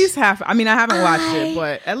at least half. I mean, I haven't watched it,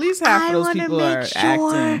 but at least half of those people are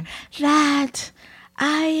acting. That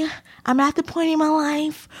I'm at the point in my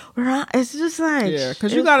life where it's just like,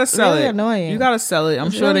 because you gotta sell really it. Annoying. You gotta sell it. I'm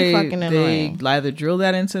it's sure really they either drill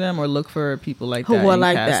that into them or look for people like who that will in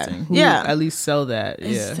like casting, that. Who at least sell that.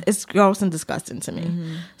 It's gross and disgusting to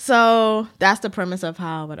me. So that's the premise of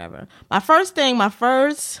how whatever. My first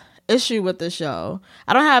issue with the show,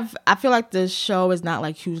 I feel like the show is not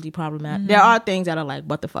like hugely problematic. There are things that are like,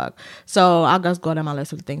 what the fuck? So I'll just go down my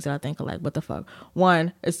list of the things that I think are like, what the fuck?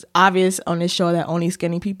 One, it's obvious on this show that only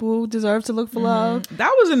skinny people deserve to look for love.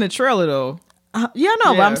 That was in the trailer though. But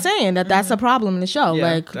I'm saying that's a problem in the show.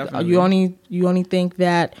 Like definitely. you only think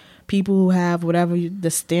that people who have whatever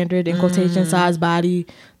the standard in quotation size body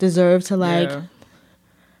deserve to like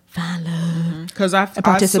find love. Because I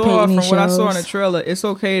saw from what I saw in the trailer, it's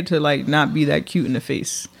okay to like not be that cute in the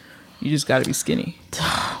face. You just got to be skinny.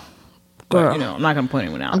 Girl, but, I'm not gonna point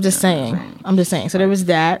anyone out. I'm just saying. So there was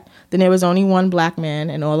that. Then there was only one black man,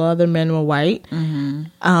 and all the other men were white.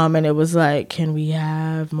 And it was like, can we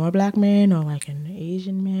have more black men or like an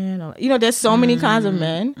Asian man? Or, there's so many kinds of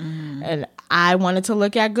men, and I wanted to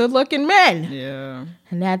look at good-looking men. Yeah,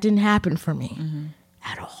 and that didn't happen for me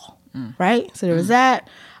at all. Right. So there was that.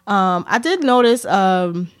 I did notice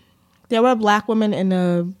there were black women in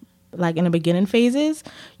the beginning phases.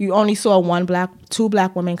 You only saw two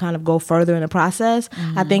black women kind of go further in the process.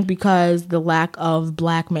 I think because the lack of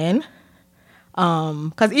black men.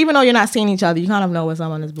 Because even though you're not seeing each other, you kind of know when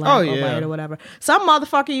someone is black or white or whatever. Some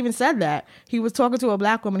motherfucker even said that. He was talking to a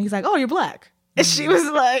black woman. He's like, "Oh, you're black." And she was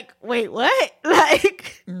like, "Wait, what?"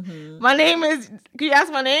 Like, my name is. Can you ask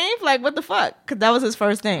my name? Like, what the fuck? Because that was his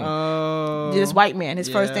first thing. Oh, this white man. His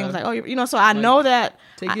first thing was like, "Oh, So I know that.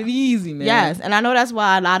 Take it easy, man." Yes, and I know that's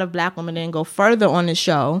why a lot of black women didn't go further on the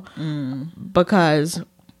show because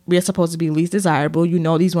we're supposed to be least desirable.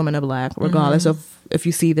 These women are black, regardless of if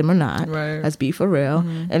you see them or not. Right. Let's be for real.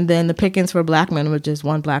 And then the pickings for black men was just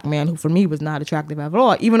one black man who, for me, was not attractive at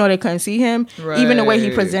all. Even though they couldn't see him, even the way he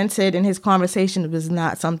presented in his conversation was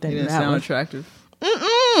not something he didn't that sound was attractive.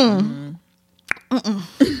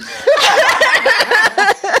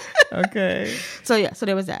 Okay. So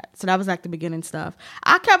there was that. So that was like the beginning stuff.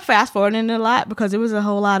 I kept fast forwarding it a lot because it was a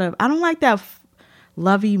whole lot of, I don't like that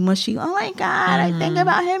lovey mushy. Oh my God, I think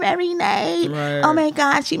about him every night. Right. Oh my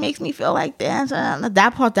God, she makes me feel like this.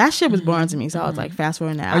 That shit was boring to me. So I was like, fast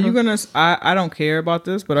forwarding that. Are you gonna? I don't care about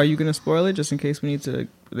this, but are you gonna spoil it just in case we need to?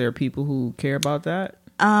 There are people who care about that.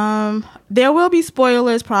 There will be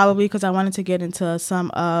spoilers probably because I wanted to get into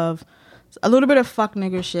a little bit of fuck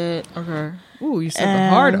nigger shit. Okay. Ooh, you said the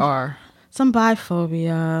hard R. Some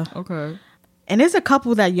biphobia. Okay. And there's a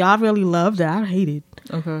couple that y'all really love that I hated.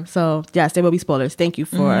 Okay. So yes, there will be spoilers. Thank you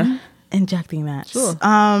for injecting that. Sure.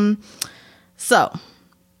 So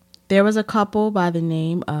there was a couple by the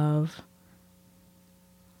name of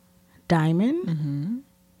Diamond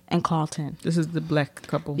and Carlton. This is the black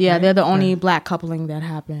couple. Yeah, right? they're the only black coupling that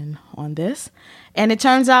happened on this. And it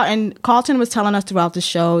turns out, and Carlton was telling us throughout the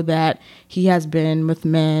show that he has been with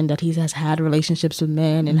men, that he has had relationships with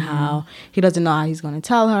men, and how he doesn't know how he's going to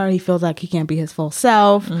tell her. He feels like he can't be his full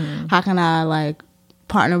self. How can I like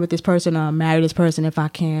partner with this person or marry this person if I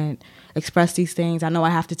can't express these things? I know I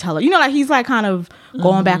have to tell her. Like he's like kind of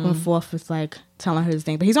going back and forth with like telling her this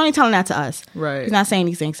thing, but he's only telling that to us. Right. He's not saying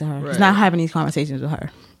these things to her. Right. He's not having these conversations with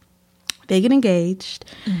her. They get engaged,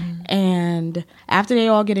 and after they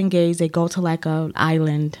all get engaged, they go to like an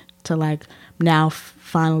island to like now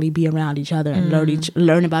finally be around each other and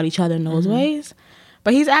learn about each other in those ways.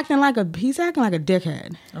 But he's acting like a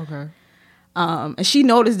dickhead. Okay. And she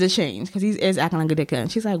noticed the change because he is acting like a dickhead. And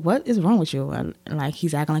she's like, "What is wrong with you?" And like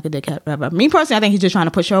he's acting like a dickhead. Whatever. Me personally, I think he's just trying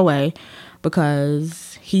to push her away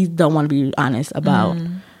because he don't want to be honest about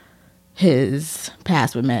his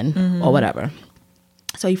past with men or whatever.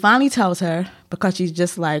 So he finally tells her because she's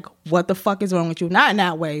just like, "What the fuck is wrong with you?" Not in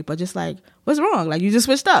that way, but just like, "What's wrong? Like you just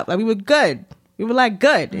switched up. Like we were good. We were like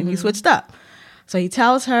good, and you switched up." So he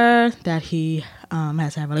tells her that he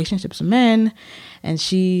has had relationships with men, and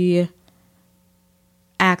she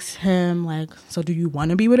asks him like, "So do you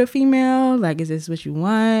want to be with a female? Like, is this what you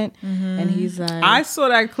want?" And he's like, I saw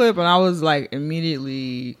that clip and I was like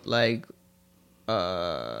immediately like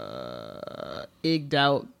egged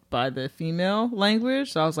out by the female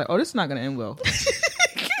language. So I was like, "Oh, this is not gonna end well."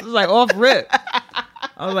 It was like off rip.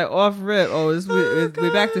 I was like off rip. Oh,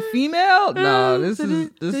 we're back to female? No, this is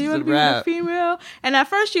a wrap. Female. And at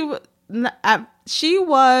first she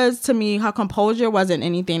was to me, her composure wasn't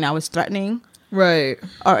anything that was threatening right,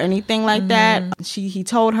 or anything like that. He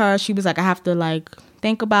told her, she was like, I have to like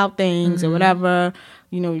think about things or whatever.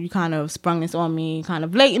 You know, you kind of sprung this on me kind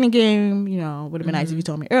of late in the game. You know, would have been nice if you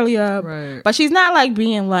told me earlier. Right. But she's not like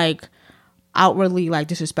being like outwardly like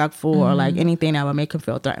disrespectful or like anything that would make him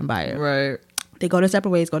feel threatened by it. right. They go their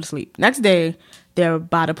separate ways, go to sleep. Next day, they're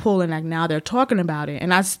by the pool and like now they're talking about it.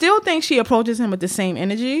 And I still think she approaches him with the same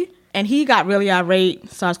energy. And he got really irate,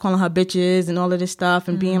 starts calling her bitches and all of this stuff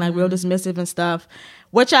and being like real dismissive and stuff.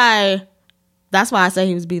 That's why I say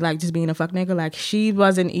he was just being a fuck nigga. Like, she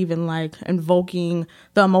wasn't even like invoking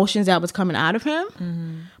the emotions that was coming out of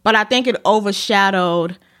him. But I think it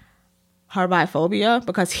overshadowed her biphobia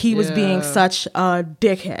because he was being such a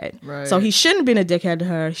dickhead. Right. So he shouldn't have been a dickhead to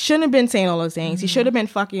her. Shouldn't have been saying all those things. He should have been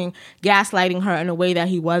fucking gaslighting her in a way that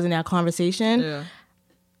he was in that conversation. Yeah.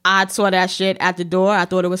 I saw that shit at the door. I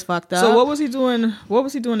thought it was fucked up. So what was he doing? What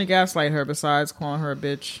was he doing to gaslight her besides calling her a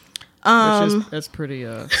bitch? That's pretty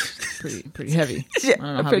heavy. I don't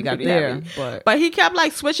know how we got there, but he kept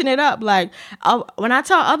like switching it up. Like, when I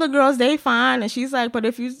tell other girls they fine, and she's like, but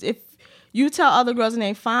if you tell other girls and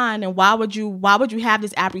they fine, then why would you have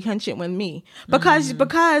this apprehension with me? Because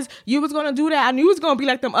you was gonna do that, and you was gonna be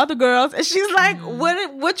like them other girls. And she's like,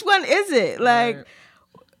 which one is it? Like, right.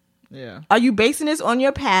 Yeah. Are you basing this on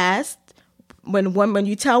your past? When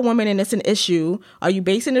you tell women and it's an issue, are you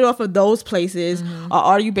basing it off of those places, or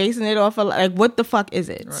are you basing it off of like what the fuck is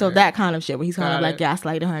it? Right. So that kind of shit where he's kind of like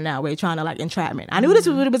gaslighting her in that way, trying to like entrapment. I knew this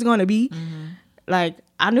was what it was going to be. Like,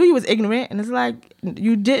 I knew he was ignorant, and it's like,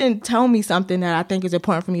 you didn't tell me something that I think is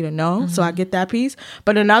important for me to know. So I get that piece.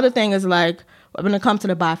 But another thing is like, when it comes to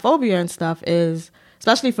the biphobia and stuff is,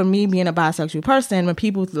 especially for me being a bisexual person, when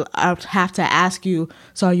people have to ask you,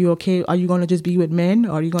 so are you okay? Are you going to just be with men?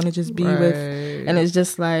 Or are you going to just be with... And it's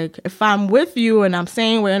just like, if I'm with you and I'm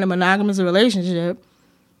saying we're in a monogamous relationship,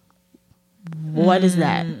 what is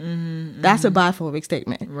that? That's a biphobic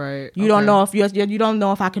statement. Right. You don't know if you don't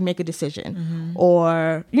know if I can make a decision,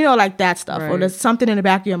 or you know, like that stuff, or there's something in the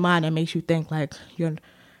back of your mind that makes you think like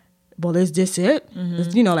well, is this it?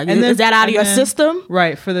 You know, like, is that out of your system?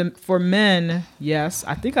 Right. For men, yes.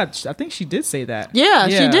 I think she did say that. Yeah,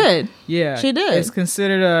 she did. Yeah, she did. It's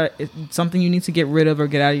considered something you need to get rid of or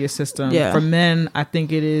get out of your system. Yeah. For men, I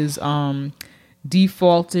think it is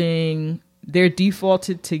defaulting. They're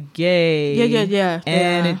defaulted to gay. Yeah.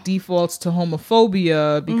 And it defaults to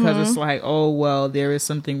homophobia because it's like, oh well, there is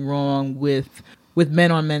something wrong with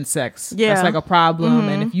men on men sex. Yeah. That's like a problem.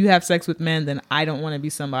 And if you have sex with men, then I don't want to be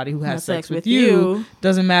somebody who has sex with you.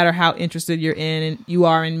 Doesn't matter how interested you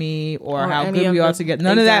are in me or how good we are together.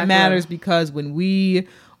 None of that matters, because when we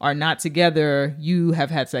are not together, you have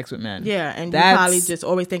had sex with men. Yeah, and you probably just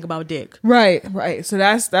always think about dick. Right. So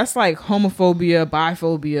that's like homophobia,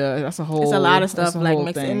 biphobia. That's a whole... It's a lot of stuff like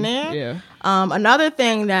mixed in there. Yeah. Another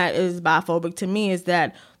thing that is biphobic to me is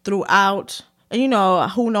that throughout... And you know,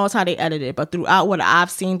 who knows how they edited it, but throughout what I've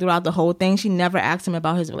seen throughout the whole thing, she never asked him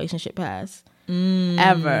about his relationship past.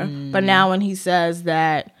 Ever. But now when he says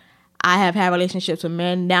that I have had relationships with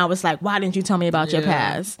men, now it's like, why didn't you tell me about your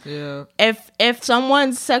past? Yeah. If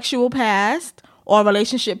someone's sexual past or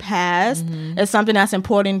relationship past is something that's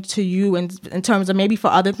important to you in terms of maybe for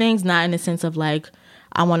other things, not in the sense of like,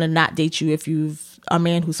 I want to not date you if you've a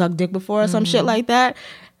man who sucked dick before or some shit like that.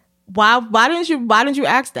 Why didn't you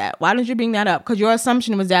ask that? Why didn't you bring that up? Because your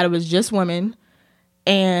assumption was that it was just women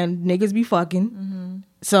and niggas be fucking.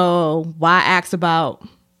 So why ask about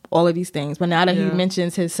all of these things? But now that he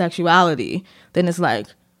mentions his sexuality, then it's like,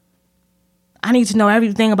 I need to know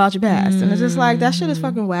everything about your past. And it's just like, that shit is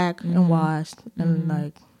fucking whack and washed. And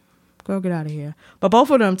like, girl, get out of here. But both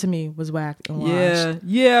of them to me was whack and washed.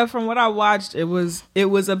 Yeah. From what I watched, it was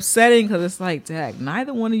upsetting because it's like, dang,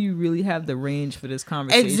 neither one of you really have the range for this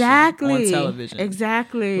conversation on television.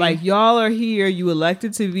 Exactly. Like, y'all are here, you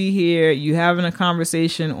elected to be here, you having a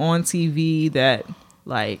conversation on TV that,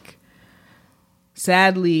 like,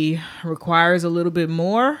 sadly requires a little bit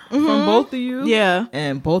more from both of you. Yeah.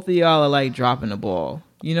 And both of y'all are like dropping the ball.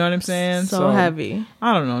 You know what I'm saying? So heavy.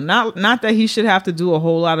 I don't know. Not that he should have to do a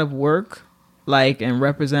whole lot of work, like, and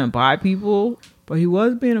represent bi people, but he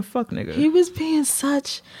was being a fuck nigga. He was being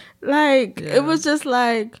such, like, it was just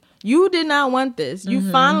like, you did not want this.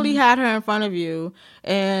 You finally had her in front of you,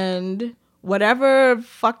 and whatever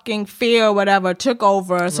fucking fear or whatever took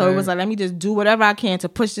over. So it was like, let me just do whatever I can to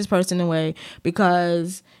push this person away,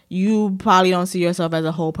 because you probably don't see yourself as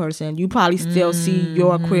a whole person. You probably still see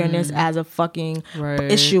your queerness as a fucking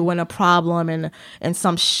issue and a problem and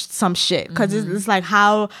some shit. Because it's like,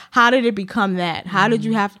 how did it become that?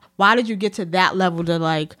 Why did you get to that level to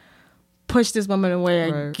like push this woman away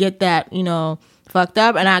and get that, you know, fucked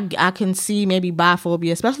up. And I can see maybe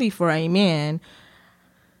biphobia, especially for a man,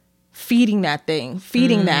 feeding that thing,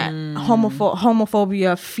 feeding that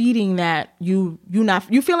homophobia, feeding that you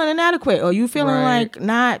feeling inadequate, or you feeling like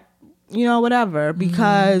not, you know, whatever,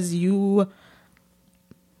 because you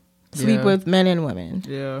sleep with men and women.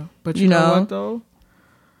 Yeah. But you know what though?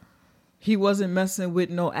 He wasn't messing with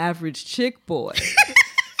no average chick boy.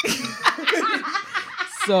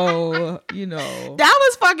 So, you know. That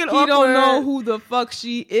was fucking awkward. He don't know who the fuck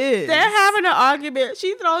she is. They're having an argument.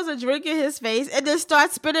 She throws a drink in his face and then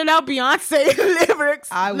starts spitting out Beyonce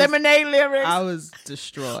lyrics. Lemonade lyrics. I was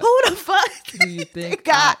distraught. Who the fuck do you think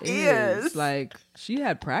got ears? Like, she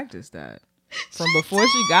had practiced that. From before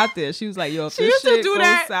she got there, she was like, yo, if this shit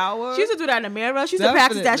goes sour. She used to do that in the mirror. She used to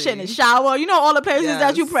practice that shit in the shower. You know all the places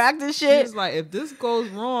that you practice shit? She was like, if this goes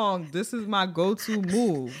wrong, this is my go-to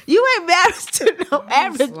move. You ain't married to no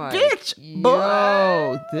average bitch, boy.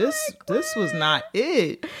 Yo, this was not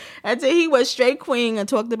it. Until he was straight queen and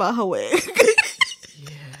talked about her wig.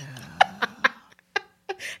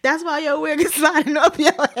 That's why your wig is sliding up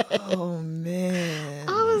your head. Oh, man.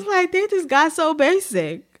 I was like, they just got so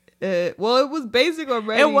basic. Well, it was basic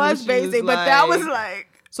already. It was basic, but that was like...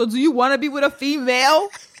 So do you want to be with a female?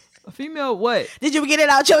 A female what? Did you get it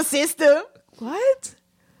out your system? What?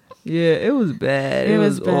 Yeah, it was bad. It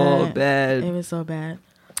was all bad. It was so bad.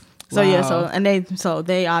 So wow.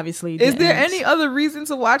 They obviously didn't. Is there any other reason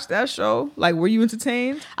to watch that show? Like, were you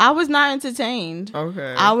entertained? I was not entertained.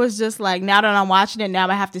 Okay. I was just like, now that I'm watching it, now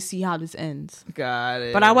I have to see how this ends. Got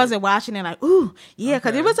it. But I wasn't watching it like, ooh, yeah,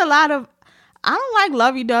 because it was a lot of... I don't like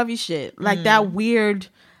lovey-dovey shit. Like that weird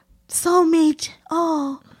soulmate.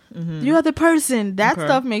 Oh, you're the person. That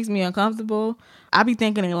stuff makes me uncomfortable. I be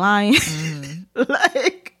thinking and lying.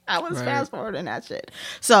 Like, I was fast forwarding that shit.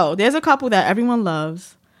 So there's a couple that everyone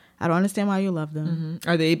loves. I don't understand why you love them.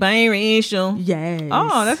 Are they biracial? Yes.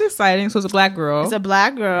 Oh, that's exciting. So it's a black girl. It's a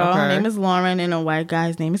black girl. Okay. Her name is Lauren, and a white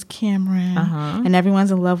guy's name is Cameron. And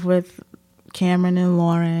everyone's in love with Cameron and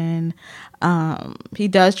Lauren. He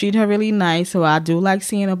does treat her really nice, so I do like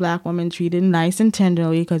seeing a black woman treated nice and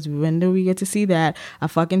tenderly, because when do we get to see that? I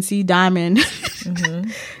fucking see Diamond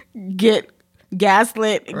get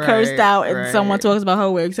gaslit, cursed out, and someone talks about her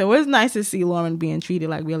wig. So it's nice to see Lauren being treated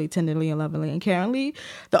like really tenderly and lovingly and caringly.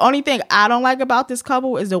 The only thing I don't like about this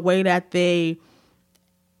couple is the way that they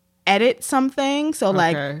edit something. So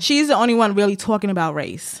like, she's the only one really talking about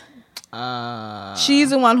race. She's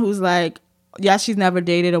the one who's like, yes, she's never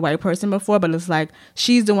dated a white person before, but it's like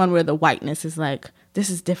she's the one where the whiteness is like, this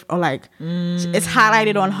is different, or like it's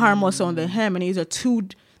highlighted on her more so than him, and these are two.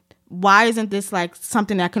 Why isn't this like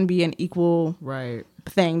something that can be an equal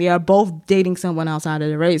thing? They are both dating someone outside of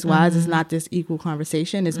the race. Why is this not this equal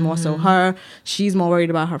conversation? It's more so her. She's more worried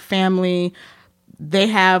about her family. They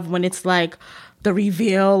have, when it's like the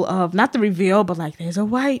reveal of, not the reveal, but like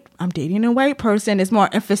I'm dating a white person. It's more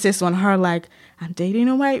emphasis on her, like, I'm dating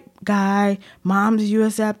a white guy. Mom, did you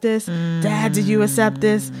accept this? Dad, did you accept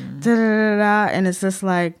this? Da, da, da, da. And it's just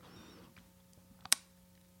like,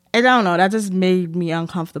 I don't know. That just made me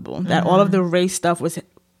uncomfortable. That all of the race stuff was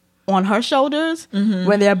on her shoulders,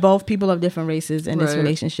 when they're both people of different races in this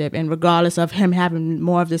relationship. And regardless of him having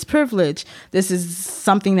more of this privilege, this is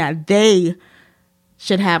something that they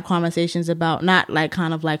should have conversations about, not like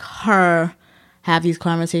kind of like her have these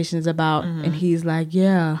conversations about. And he's like,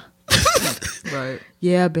 yeah.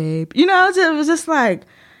 Yeah, babe. You know, it was just like,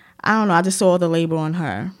 I don't know. I just saw the label on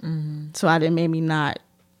her. So it made me not.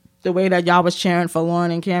 The way that y'all was cheering for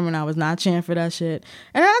Lauren and Cameron, I was not cheering for that shit.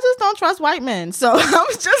 And I just don't trust white men. So I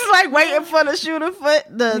was just like waiting for the shooter foot,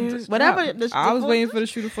 I was waiting for the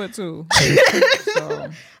shooter foot too. So.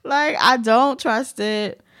 Like, I don't trust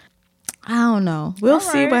it. I don't know. We'll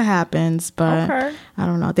see what happens, but I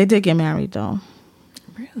don't know. They did get married though.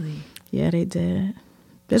 Really? Yeah, they did.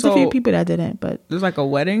 There's a few people that didn't, but there's like a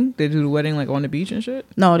wedding. They do the wedding like on the beach and shit.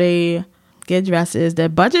 No, they get dresses. Their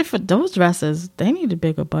budget for those dresses, they need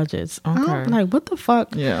bigger budgets. I'm like, what the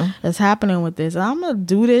fuck is happening with this? I'm gonna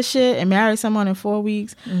do this shit and marry someone in 4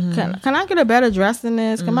 weeks. Can I get a better dress than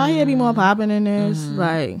this? Can my hair be more popping than this?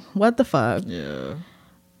 Like, what the fuck? Yeah,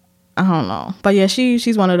 I don't know. But yeah,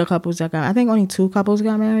 she's one of the couples that got, I think only 2 couples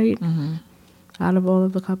got married out of all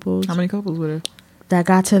of the couples. How many couples were there that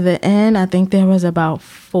got to the end? I think there was about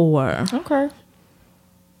 4. Okay.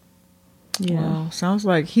 Yeah. Wow, sounds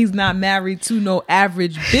like he's not married to no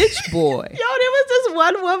average bitch boy. Yo, there was this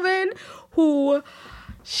one woman who,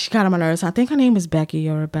 she got on my nerves. I think her name was Becky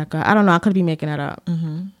or Rebecca. I don't know. I could be making that up.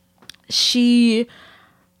 She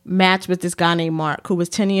matched with this guy named Mark, who was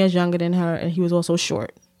 10 years younger than her, and he was also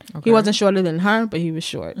short. Okay. He wasn't shorter than her, but he was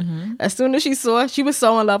short. As soon as she saw, she was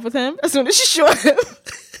so in love with him. As soon as she saw him,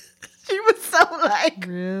 she was so like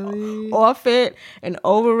really off it and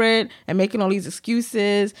over it and making all these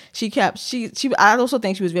excuses. I also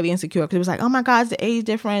think she was really insecure because it was like, oh my God, it's the age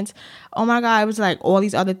difference. Oh my God, it was like all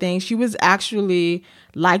these other things. She was actually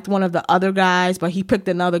liked one of the other guys, but he picked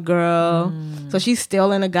another girl. So she's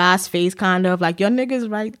still in a guy's face, kind of like, your nigga's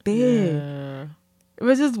right there. Yeah. It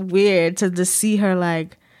was just weird to just see her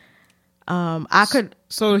like,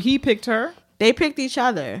 So he picked her? They picked each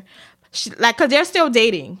other. Because they're still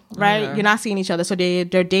dating, right? Okay. You're not seeing each other. So they're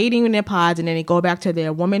dating in their pods, and then they go back to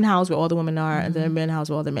their woman house where all the women are, and their men house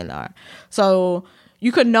where all the men are. So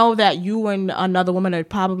you could know that you and another woman are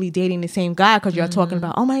probably dating the same guy because you're talking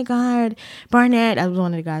about, oh my God, Barnett. That was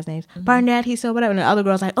one of the guys' names. Barnett, he's so whatever. And the other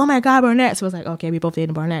girl's like, oh my God, Barnett. So it was like, okay, we both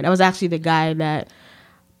dating Barnett. That was actually the guy that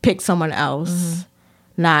picked someone else,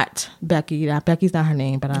 not Becky. Becky's not her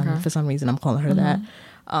name, but for some reason I'm calling her that.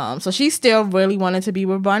 So she still really wanted to be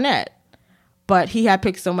with Barnett. But he had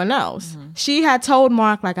picked someone else. She had told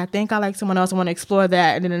Mark, like, I think I like someone else. I want to explore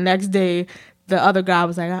that. And then the next day, the other guy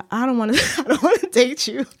was like, I don't want to date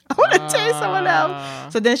you. I want to date someone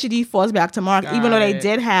else. So then she defaults back to Mark, even though they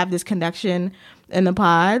did have this connection in the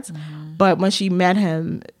pods. But when she met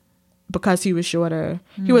him, because he was shorter,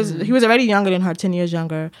 he was already younger than her, 10 years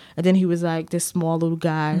younger. And then he was like this small little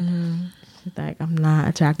guy. Like, I'm not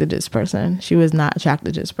attracted to this person. She was not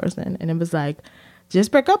attracted to this person. And it was like, just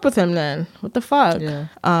break up with him then. What the fuck? Yeah.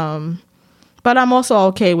 But I'm also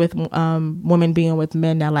okay with women being with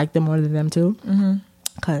men that like them more than them too.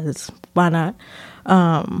 Because why not?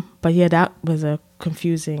 But yeah, that was a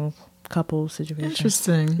confusing couple situation.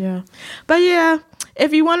 Interesting. Yeah. But yeah,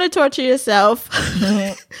 if you want to torture yourself,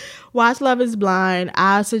 watch Love is Blind.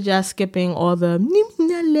 I suggest skipping all the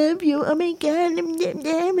I love you, oh my God,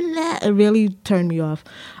 it really turned me off.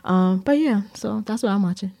 But yeah, so that's what I'm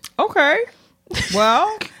watching. Okay.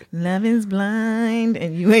 Well, Love is Blind,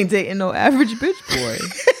 and you ain't dating no average bitch boy.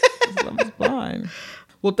 Love is Blind.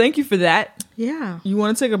 Well, thank you for that. Yeah. You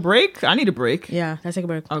want to take a break? I need a break. Yeah, let's take a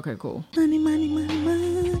break. Okay, cool. Money, money, money,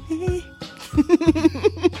 money.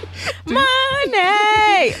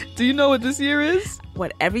 Money! Do you know what this year is?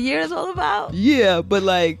 What every year is all about? Yeah, but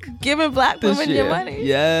like Giving black women your money.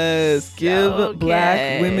 Yes, give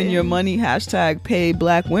black women your money. # pay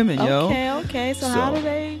black women, yo. Okay. So how do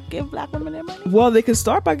they give black women their money? Well, they can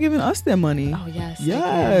start by giving us their money. Oh, yes.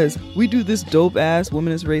 Yes. We do this dope ass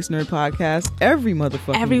Women's Race Nerd podcast every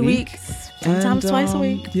motherfucking week. Sometimes twice a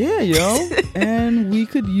week. Yeah, yo. And we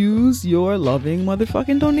could use your loving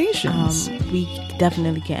motherfucking donations. We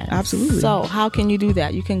definitely can. Absolutely. So how can you do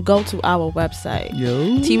that? You can go to our website,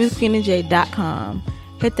 teawithqueenandj.com.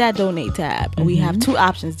 Hit that donate tab. And we have two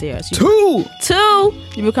options there. So two!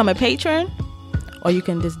 You become a patron, or you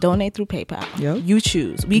can just donate through PayPal. Yep. You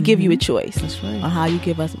choose. We give you a choice. That's right. On how you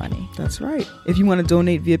give us money. That's right. If you want to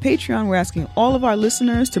donate via Patreon, we're asking all of our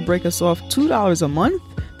listeners to break us off $2 a month.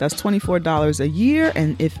 That's $24 a year.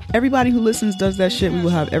 And if everybody who listens does that shit, we will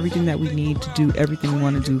have everything that we need to do everything we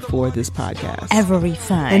want to do for this podcast.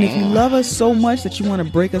 Everything. And if you love us so much that you want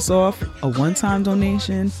to break us off a one-time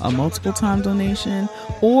donation, a multiple-time donation,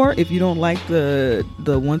 or if you don't like the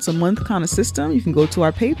once-a-month kind of system, you can go to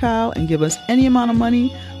our PayPal and give us any amount of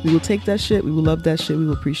money. We will take that shit. We will love that shit. We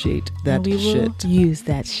will appreciate that shit. We will use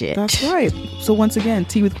that shit. That's right. So once again,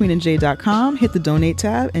 teawithqueenandj.com. Hit the donate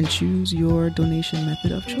tab and choose your donation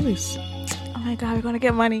method of choice. Oh my God, we're going to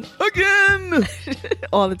get money. Again!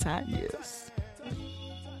 All the time. Yes.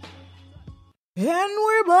 And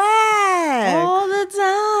we're back. All the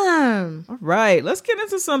time. All right. Let's get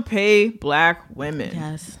into some pay black women.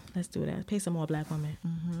 Yes, let's do that. Pay some more black women.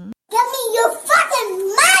 Give me your fucking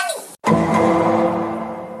money!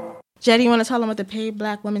 Jetty, you want to tell them what the Pay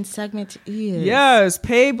Black Women segment is? Yes,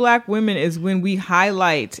 Pay Black Women is when we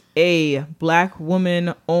highlight a black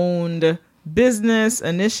woman-owned business,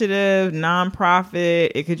 initiative,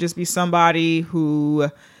 nonprofit. It could just be somebody who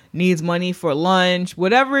needs money for lunch,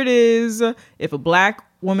 whatever it is. If a black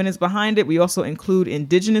woman is behind it, we also include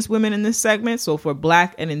indigenous women in this segment. So for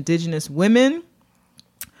black and indigenous women,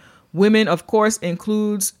 women, of course,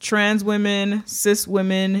 includes trans women, cis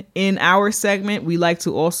women. In our segment, we like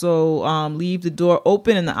to also leave the door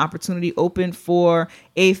open and the opportunity open for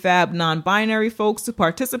AFAB non-binary folks to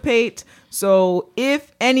participate. So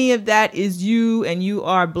if any of that is you and you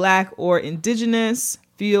are black or indigenous,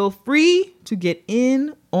 feel free to get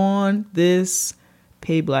in on this Pay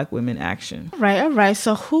Pay Black Women action. All right.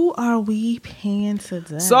 So who are we paying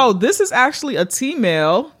today? So this is actually a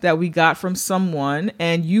T-mail that we got from someone,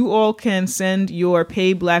 and you all can send your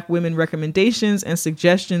Pay Black Women recommendations and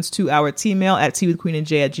suggestions to our T-mail at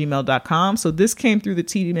teawithqueenandj@gmail.com. So this came through the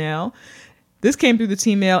T-mail.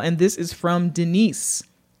 And this is from Denise.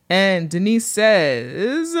 And Denise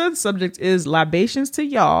says, the subject is libations to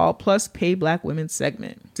y'all plus Pay Black Women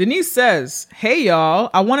segment. Denise says, hey y'all,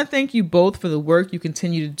 I want to thank you both for the work you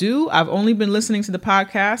continue to do. I've only been listening to the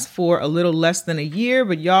podcast for a little less than a year,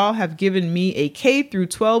 but y'all have given me a K through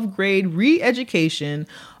 12th grade re-education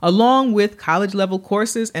along with college level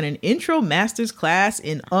courses and an intro master's class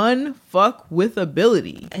in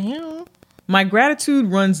unfuckwithability. My gratitude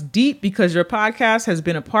runs deep because your podcast has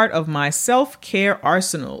been a part of my self-care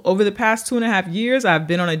arsenal. Over the past 2.5 years, I've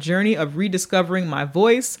been on a journey of rediscovering my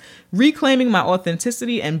voice, reclaiming my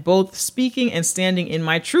authenticity, and both speaking and standing in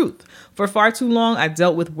my truth. For far too long, I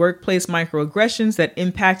dealt with workplace microaggressions that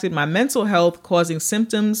impacted my mental health, causing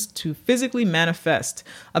symptoms to physically manifest.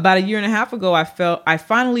 About 1.5 years ago, I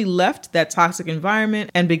finally left that toxic environment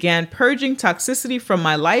and began purging toxicity from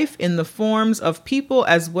my life in the forms of people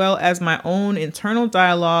as well as my own internal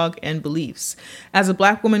dialogue and beliefs. As a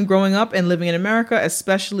Black woman growing up and living in America,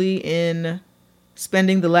 especially in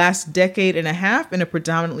spending the last 1.5 decades in a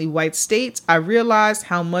predominantly white state, I realized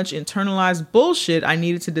how much internalized bullshit I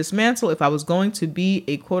needed to dismantle if I was going to be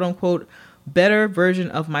a quote-unquote better version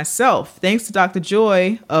of myself. Thanks to Dr.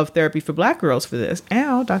 Joy of Therapy for Black Girls for this.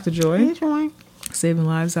 Ow, Dr. Joy. Hey, Joy. Saving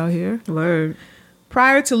lives out here. Word.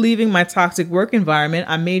 Prior to leaving my toxic work environment,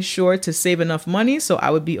 I made sure to save enough money so I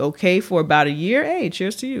would be okay for about 1 year. Hey,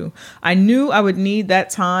 cheers to you. I knew I would need that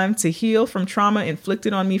time to heal from trauma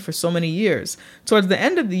inflicted on me for so many years. Towards the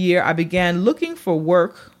end of the year, I began looking for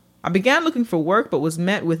work, but was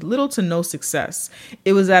met with little to no success.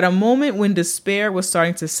 It was at a moment when despair was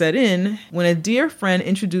starting to set in when a dear friend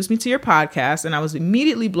introduced me to your podcast, and I was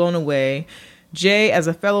immediately blown away. Jay, as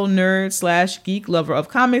a fellow nerd/geek lover of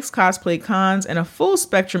comics, cosplay, cons, and a full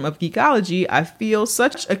spectrum of geekology, I feel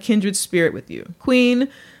such a kindred spirit with you. Queen,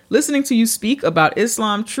 listening to you speak about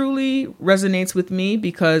Islam truly resonates with me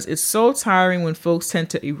because it's so tiring when folks tend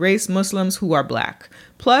to erase Muslims who are Black.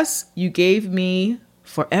 Plus, you gave me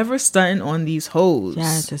forever stunting on these hoes.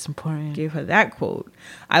 Yes, that's important. Gave her that quote.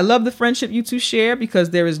 I love the friendship you two share because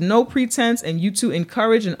there is no pretense and you two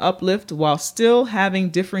encourage and uplift while still having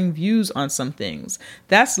differing views on some things.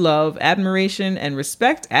 That's love, admiration, and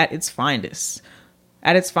respect at its finest.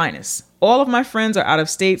 All of my friends are out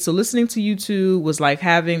of state, so listening to you two was like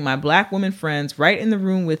having my Black woman friends right in the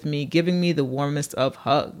room with me, giving me the warmest of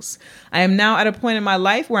hugs. I am now at a point in my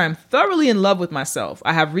life where I'm thoroughly in love with myself.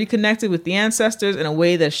 I have reconnected with the ancestors in a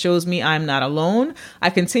way that shows me I'm not alone.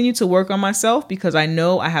 I continue to work on myself because I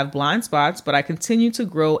know I have blind spots, but I continue to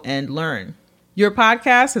grow and learn. Your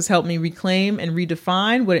podcast has helped me reclaim and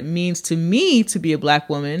redefine what it means to me to be a Black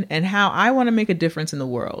woman and how I want to make a difference in the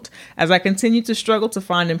world. As I continued to struggle to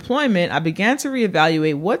find employment, I began to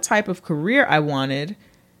reevaluate what type of career I wanted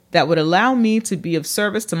that would allow me to be of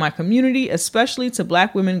service to my community, especially to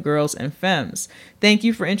Black women, girls, and femmes. Thank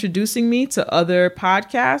you for introducing me to other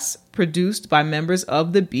podcasts produced by members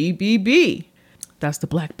of the BBB. That's the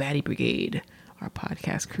Black Baddie Brigade. Our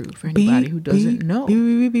podcast crew, for anybody who doesn't know.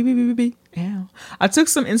 Ow. I took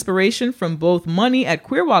some inspiration from both Money at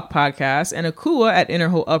Queer Walk Podcast and Akua at Inner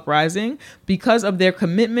Hoe Uprising because of their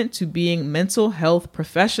commitment to being mental health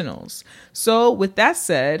professionals. So with that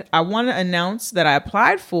said, I want to announce that I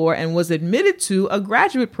applied for and was admitted to a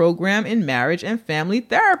graduate program in marriage and family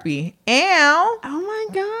therapy. Ow. Oh my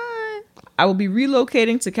God. I will be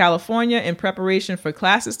relocating to California in preparation for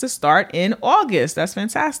classes to start in August. That's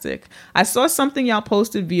fantastic. I saw something y'all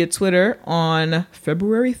posted via Twitter on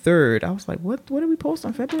February 3rd. I was like, what did we post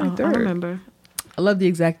on February 3rd? I remember. I love the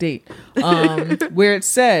exact date. Where it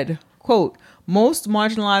said, quote, most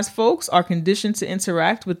marginalized folks are conditioned to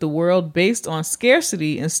interact with the world based on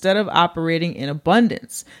scarcity instead of operating in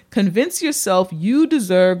abundance. Convince yourself you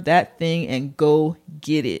deserve that thing and go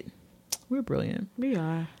get it. We're brilliant. We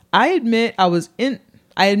are. I admit I was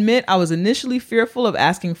initially fearful of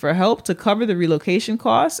asking for help to cover the relocation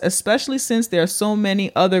costs, especially since there are so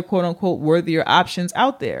many other quote unquote worthier options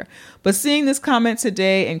out there. But seeing this comment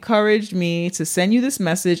today encouraged me to send you this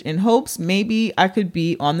message in hopes maybe I could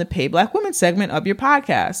be on the Pay Black Women segment of your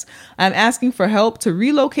podcast. I'm asking for help to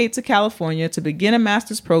relocate to California to begin a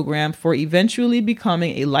master's program for eventually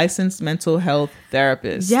becoming a licensed mental health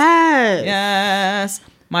therapist. Yes.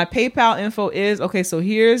 My PayPal info is, okay, so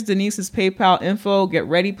here's Denise's PayPal info. Get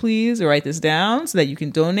ready, please, or write this down so that you can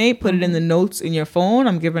donate. Put it in the notes in your phone.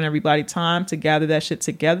 I'm giving everybody time to gather that shit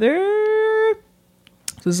together.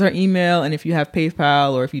 So this is her email, and if you have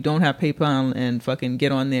PayPal or if you don't have PayPal and fucking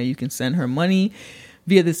get on there, you can send her money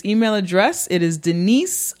via this email address. It is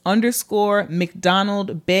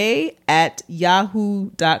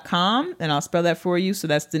Denise_McDonald_Bay@yahoo.com, and I'll spell that for you. So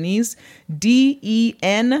that's Denise,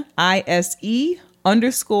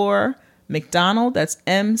 DENISE_McDonald, that's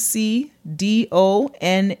McDonald,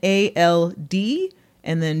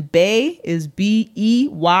 and then Bay is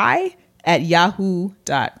BEY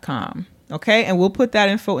 @yahoo.com. Okay, and we'll put that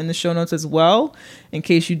info in the show notes as well. In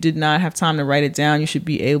case you did not have time to write it down, you should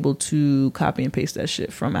be able to copy and paste that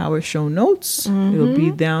shit from our show notes. It'll be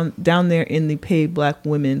down there in the Paid Black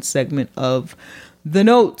Women segment of the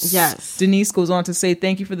notes. Yes. Denise goes on to say,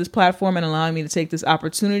 thank you for this platform and allowing me to take this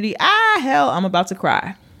opportunity. I'm about to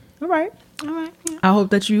cry. All right. Yeah. I hope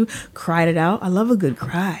that you cried it out. I love a good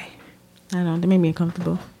cry. I know, they made me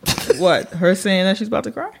uncomfortable. What? Her saying that she's about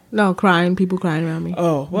to cry? No, people crying around me.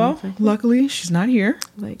 Oh, well, luckily she's not here.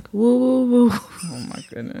 Like, woo, woo, woo. Oh, my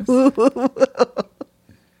goodness.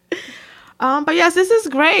 But yes, this is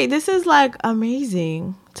great. This is like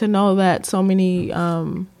amazing to know that so many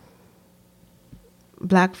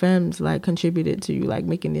Black femmes like contributed to you like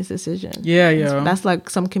making this decision. Yeah. That's like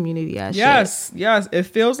some community ass shit. Yes. It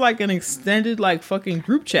feels like an extended like fucking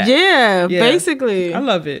group chat. Yeah, basically. I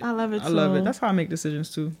love it. I love it. That's how I make decisions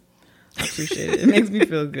too. I appreciate it. It makes me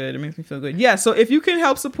feel good. Yeah. So if you can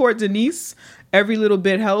help support Denise, every little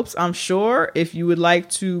bit helps. I'm sure. If you would like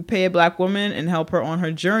to pay a Black woman and help her on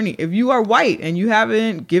her journey, if you are white and you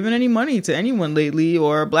haven't given any money to anyone lately,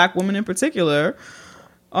 or a Black woman in particular,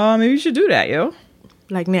 maybe you should do that, yo.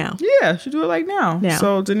 Like now. Yeah, should do it like now.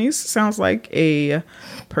 So Denise sounds like a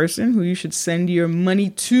person who you should send your money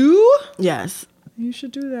to. Yes. You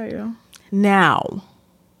should do that, yo. Now,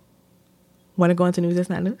 want to go into news that's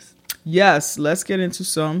not news? Yes, let's get into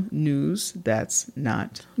some news that's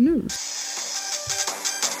not news.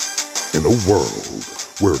 In a world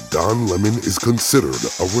where Don Lemon is considered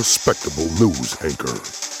a respectable news anchor.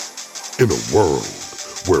 In a world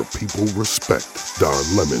where people respect Don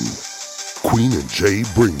Lemon. Queen and Jay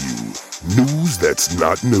bring you news that's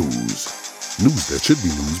not news. News that should be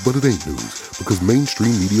news, but it ain't news, because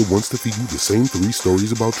mainstream media wants to feed you the same 3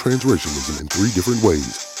 stories about transracialism in 3 different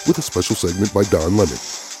ways, with a special segment by Don Lemon.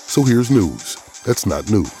 So here's news that's not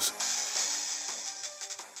news.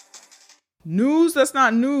 News that's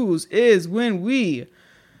not news is when we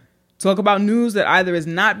talk about news that either is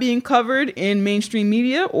not being covered in mainstream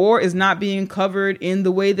media or is not being covered in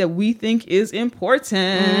the way that we think is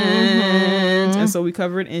important. And so we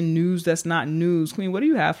cover it in news that's not news. Queen, what do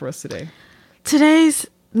you have for us today? Today's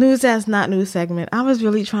news that's not news segment. I was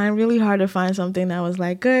really trying really hard to find something that was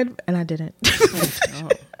like good, and I didn't.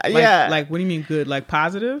 Like, what do you mean good? Like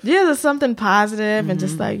positive? Yeah, there's something positive and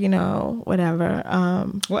just like, whatever.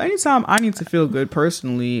 Well, anytime I need to feel good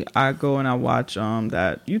personally, I go and I watch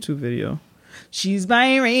that YouTube video. She's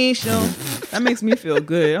biracial. That makes me feel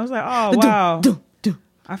good. I was like, oh, wow.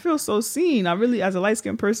 I feel so seen. I really, as a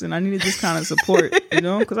light-skinned person, I needed this kind of support,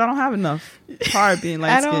 because I don't have enough. It's hard being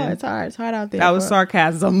light-skinned. I know, it's hard. It's hard out there. That was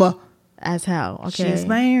sarcasm. As how? Okay. She's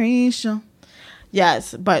biracial.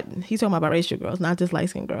 Yes, but he's talking about biracial girls, not just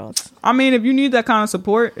light-skinned girls. I mean, if you need that kind of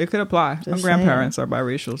support, it could apply. My grandparents are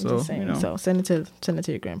biracial, so, So send it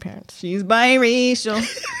to your grandparents. She's biracial.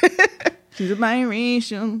 She's a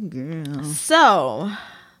biracial girl. So,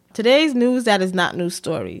 today's news that is not news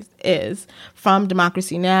stories is from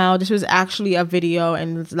Democracy Now! This was actually a video,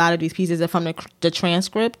 and a lot of these pieces are from the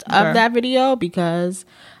transcript of that video because...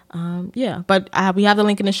 but we have the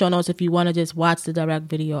link in the show notes if you want to just watch the direct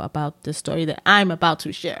video about the story that I'm about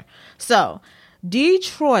to share. So,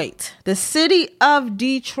 Detroit, the city of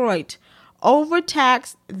Detroit,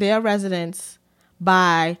 overtaxed their residents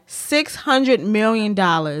by $600 million,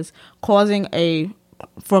 causing a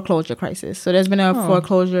foreclosure crisis. So there's been a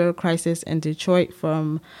foreclosure crisis in Detroit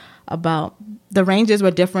from about, the ranges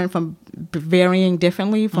were different from varying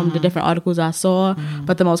differently from the different articles I saw,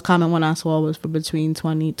 but the most common one I saw was for between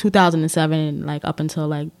 2007 and like up until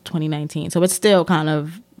like 2019. So it's still kind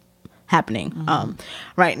of happening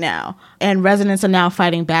right now, and residents are now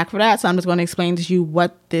fighting back for that. So I'm just going to explain to you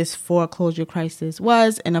what this foreclosure crisis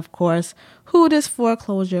was, and of course who this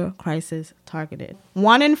foreclosure crisis targeted.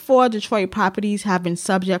 1 in 4 Detroit properties have been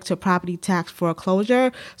subject to property tax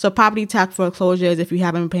foreclosure. So property tax foreclosure is if you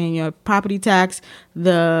haven't been paying your property tax,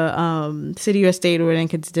 the city or state or then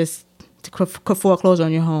could just could foreclose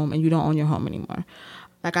on your home and you don't own your home anymore.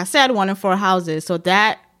 Like I said, 1 in 4 houses. So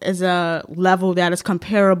that is a level that is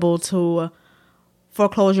comparable to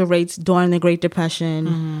foreclosure rates during the Great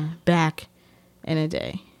Depression back in the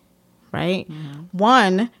day, right?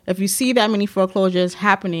 One, if you see that many foreclosures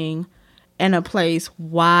happening in a place,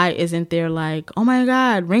 why isn't there like, oh my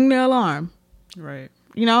God, ring the alarm? Right.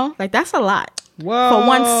 You know, like that's a lot. Whoa. For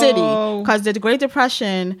one city, because the Great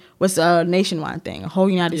Depression was a nationwide thing, a whole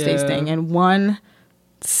United States thing, and one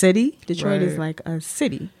city, Detroit is like a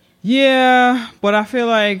city. Yeah, but I feel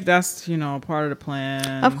like that's, you know, part of the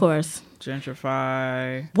plan. Of course.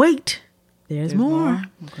 Gentrify. Wait, there's more.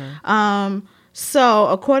 Okay. So,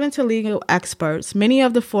 according to legal experts, many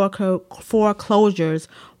of the foreclosures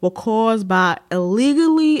were caused by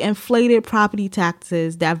illegally inflated property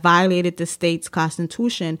taxes that violated the state's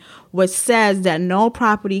constitution, which says that no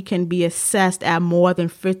property can be assessed at more than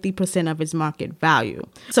 50% of its market value.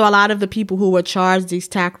 So, a lot of the people who were charged these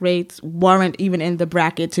tax rates weren't even in the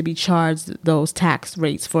bracket to be charged those tax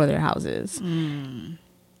rates for their houses. And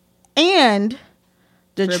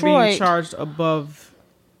Detroit... They're being charged above...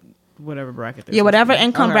 whatever bracket. Whatever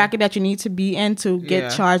income bracket that you need to be in to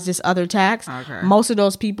get charged this other tax. Most of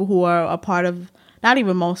those people who are a part of, not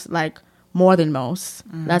even most, like more than most,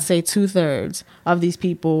 let's say 2/3 of these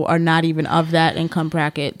people are not even of that income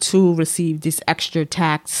bracket to receive this extra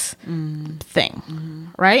tax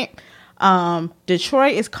thing, right?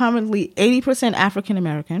 Detroit is currently 80% African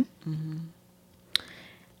American,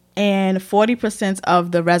 and 40%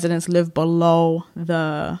 of the residents live below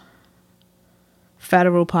the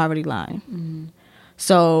federal poverty line.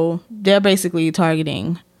 So they're basically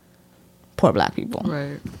targeting poor black people.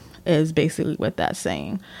 Right. Is basically what that's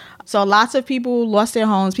saying. So lots of people lost their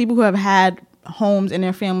homes. People who have had homes in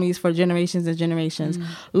their families for generations and generations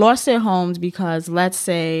lost their homes because, let's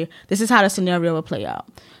say, this is how the scenario will play out.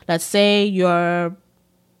 Let's say your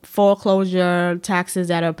foreclosure taxes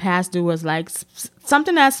that are past due was like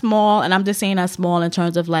something that's small, and I'm just saying that's small in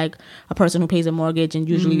terms of like a person who pays a mortgage and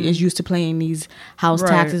usually is used to paying these house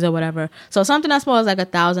taxes or whatever. So something that's small is like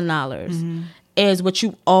 $1,000 is what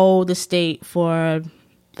you owe the state for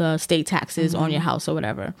the state taxes on your house or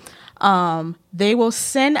whatever. They will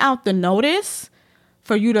send out the notice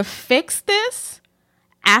for you to fix this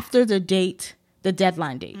after the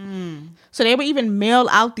deadline date. So they would even mail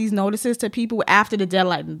out these notices to people after the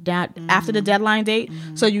deadline date.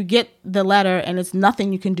 So you get the letter and it's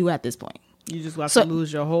nothing you can do at this point. You just have to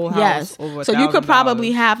lose your whole house over $1,000. So you could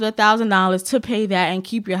probably have the $1,000 to pay that and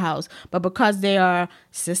keep your house. But because they are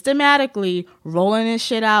systematically rolling this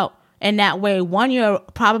shit out in that way, one, you're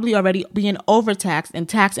probably already being overtaxed and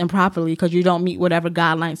taxed improperly because you don't meet whatever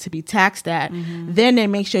guidelines to be taxed at. Then they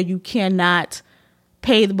make sure you cannot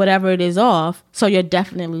pay whatever it is off, so you're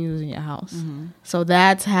definitely losing your house. So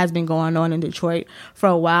that has been going on in Detroit for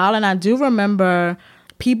a while, and I do remember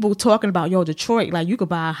people talking about, yo, Detroit, like you could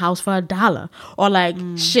buy a house for $1, or like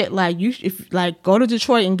shit, like go to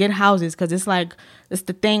Detroit and get houses because it's like it's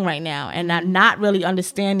the thing right now, and not really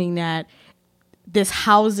understanding that this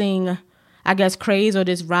housing, I guess, craze or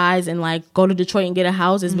this rise and like go to Detroit and get a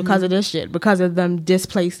house is because of this shit, because of them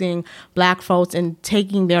displacing black folks and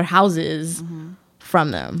taking their houses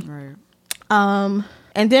from them. Right.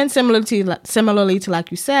 And then similarly to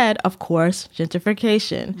like you said, of course,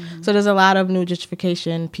 gentrification. So there's a lot of new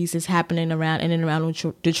gentrification pieces happening around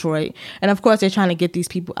Detroit. And of course they're trying to get these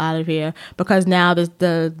people out of here because now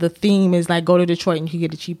the theme is like go to Detroit and you can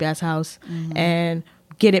get a cheap ass house and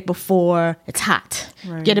get it before it's hot.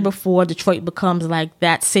 Right. Get it before Detroit becomes like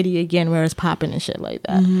that city again where it's popping and shit like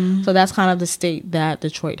that. So that's kind of the state that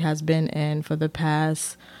Detroit has been in for the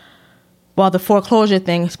past... Well, the foreclosure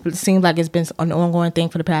thing seems like it's been an ongoing thing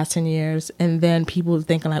for the past 10 years. And then people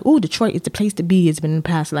thinking like, oh, Detroit is the place to be. It's been in the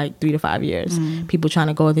past like 3 to 5 years. People trying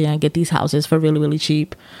to go there and get these houses for really, really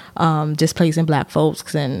cheap. Displacing black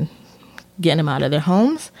folks and getting them out of their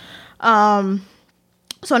homes.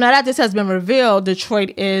 So now that this has been revealed,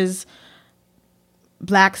 Detroit is...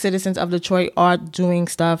 Black citizens of Detroit are doing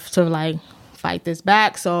stuff to like fight this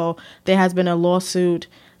back. So there has been a lawsuit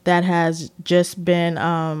that has just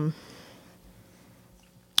been...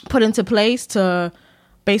 put into place to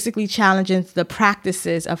basically challenging the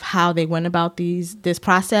practices of how they went about this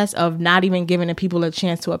process of not even giving the people a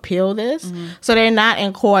chance to appeal this. So they're not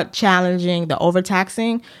in court challenging the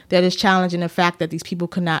overtaxing. They're just challenging the fact that these people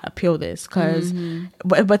could not appeal this.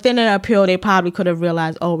 But then in an appeal, they probably could have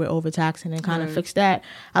realized, oh, we're overtaxing and kind of fix that.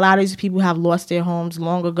 A lot of these people have lost their homes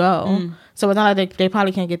long ago. So it's not like they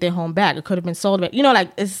probably can't get their home back. It could have been sold back. You know, like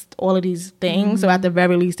it's all of these things. So at the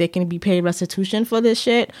very least, they can be paid restitution for this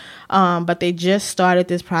shit. But they just started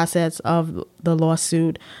this process of the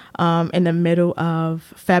lawsuit in the middle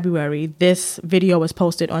of February. This video was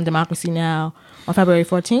posted on Democracy Now! On February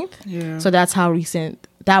 14th. Yeah. So that's how recent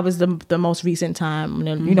that was the most recent time,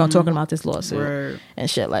 you know, talking about this lawsuit and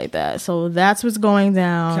shit like that. So that's what's going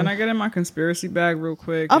down. Can I get in my conspiracy bag real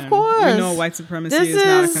quick? Of course. You know, white supremacy is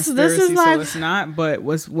not a conspiracy, so it's not. But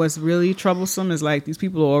what's really troublesome is like these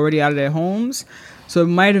people are already out of their homes. So it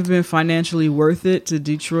might have been financially worth it to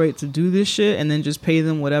Detroit to do this shit and then just pay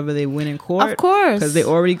them whatever they win in court. Of course. Because they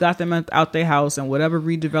already got them out their house, and whatever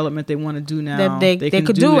redevelopment they want to do now, they can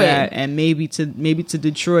could do that. it. And maybe to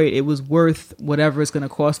Detroit, it was worth whatever it's going to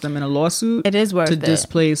cost them in a lawsuit. It is worth to it.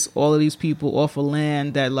 Displace all of these people off of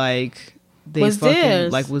land that like they was fucking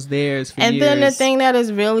theirs. Like was theirs for and years. Then the thing that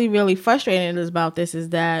is really, really frustrating about this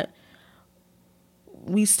is that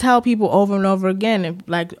we tell people over and over again,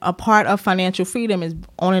 like a part of financial freedom is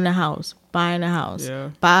owning a house, buying a house,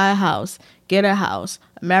 buy a house, get a house,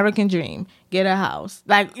 American dream, get a house.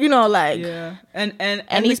 Like, you know, like,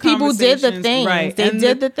 and these people did the things. Right. They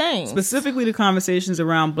did the things. Specifically the conversations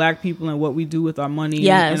around black people and what we do with our money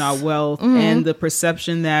and our wealth and the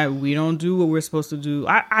perception that we don't do what we're supposed to do.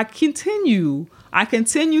 I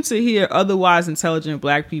continue to hear otherwise intelligent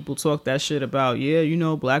black people talk that shit about, you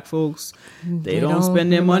know, black folks, they don't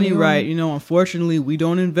spend their money right. You know, unfortunately, we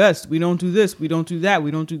don't invest. We don't do this. We don't do that.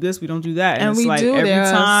 We don't do this. We don't do that. And it's we like do. There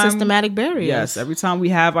are systematic barriers. Yes. Every time we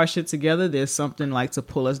have our shit together, there's something like to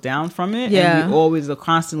pull us down from it. Yeah. And we always are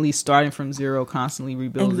constantly starting from zero, constantly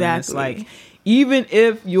rebuilding. Exactly. It's like, even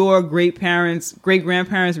if your great grandparents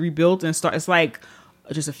rebuilt and start, it's like,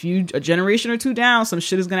 just a generation or two down, some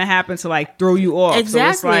shit is gonna happen to like throw you off. Exactly. So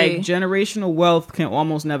it's like generational wealth can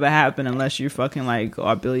almost never happen unless you're fucking like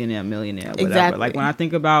a billionaire, millionaire, whatever. Exactly. Like when I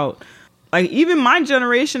think about like even my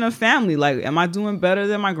generation of family, like am I doing better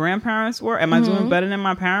than my grandparents were? Am I doing better than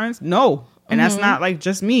my parents? No. And that's not like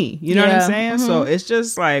just me. You know what I'm saying? So it's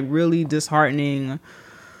just like really disheartening.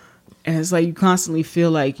 And it's like you constantly feel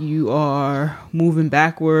like you are moving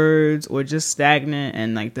backwards or just stagnant,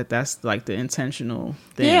 and like that's like the intentional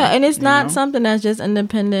thing. Yeah, and it's not something that's just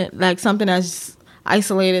independent, like something that's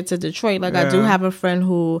isolated to Detroit. Like I do have a friend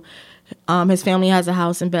who his family has a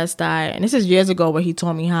house in Bed-Stuy, and this is years ago where he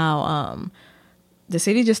told me how the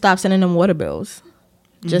city just stopped sending them water bills.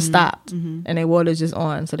 Just stopped. And their water's just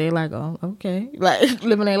on. So they're like, oh, okay. Like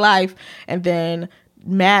living their life. And then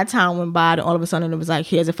mad time went by, and all of a sudden it was like,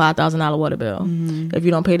 here's a $5,000 water bill. If you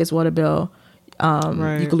don't pay this water bill,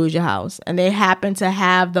 you could lose your house. And they happen to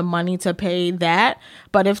have the money to pay that,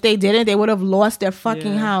 but if they didn't, they would have lost their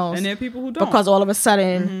fucking house. And there are people who don't, because all of a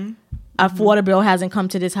sudden a water bill hasn't come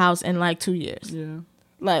to this house in like 2 years.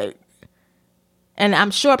 Like, and I'm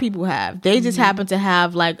sure people have. They just happen to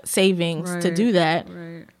have like savings to do that.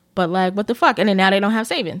 But like, what the fuck? And then now they don't have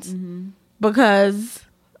savings because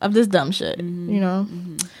of this dumb shit, you know?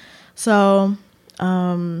 So,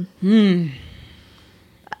 no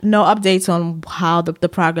updates on how the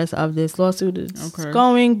progress of this lawsuit is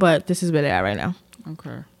going, but this is where they are right now.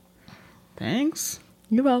 Okay. Thanks.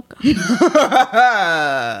 You're welcome. You're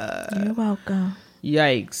welcome.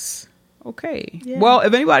 Yikes. Okay. Yeah. Well,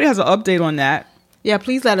 if anybody has an update on that,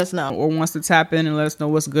 please let us know. Or wants to tap in and let us know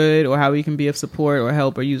what's good or how we can be of support or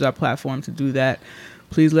help or use our platform to do that,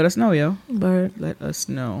 please let us know, yo. Bird. Let us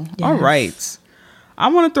know. Yes. All right. I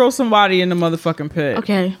want to throw somebody in the motherfucking pit.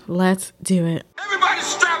 Okay, let's do it. Everybody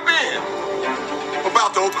strap in. We're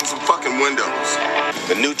about to open some fucking windows.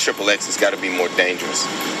 The new XXX has got to be more dangerous,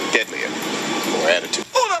 deadlier, more attitude.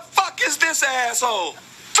 Who the fuck is this asshole?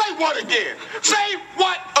 Say what again? Say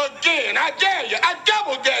what again? I dare you. I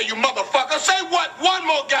double dare you, motherfucker. Say what one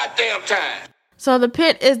more goddamn time. So the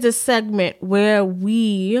pit is the segment where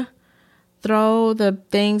we throw the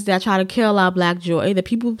things that try to kill our black joy, the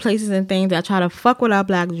people, places, and things that try to fuck with our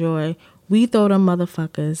black joy. We throw them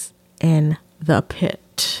motherfuckers in the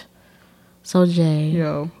pit. So Jay,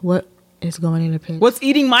 what is going in the pit? What's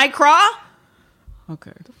eating my craw?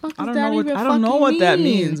 Okay. I don't know what that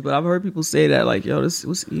means, but I've heard people say that, like, yo, this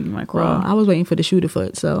was eating my craw. Well, I was waiting for the shooter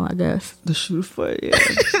foot, so I guess. The shooter foot, yeah.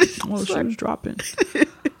 Oh, the shooter's dropping.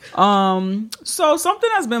 So something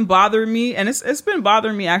that's been bothering me, and it's been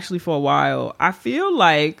bothering me actually for a while. I feel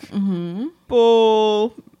like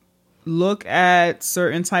people look at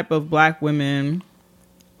certain type of black women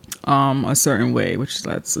a certain way,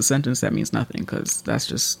 that's a sentence that means nothing because that's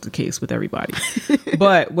just the case with everybody.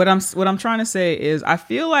 But what I'm trying to say is I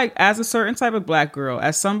feel like as a certain type of black girl,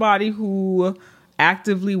 as somebody who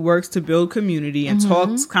actively works to build community and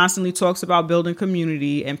constantly talks about building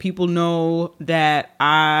community, and people know that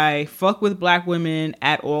I fuck with black women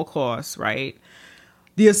at all costs, right?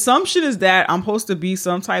 The assumption is that I'm supposed to be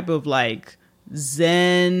some type of like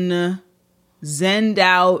zened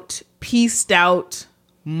out, peaced out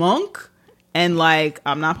monk, and like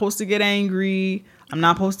I'm not supposed to get angry, I'm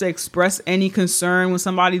not supposed to express any concern when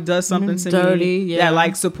somebody does something to dirty, me. That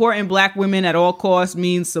like supporting black women at all costs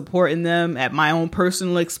means supporting them at my own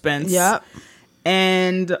personal expense. Yep.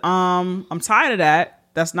 And I'm tired of that.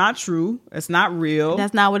 That's not true. It's not real.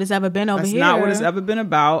 That's not what it's ever been over here. That's not what it's ever been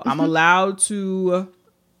about. I'm allowed to...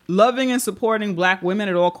 Loving and supporting black women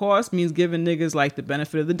at all costs means giving niggas like the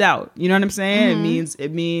benefit of the doubt. You know what I'm saying?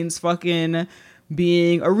 It means fucking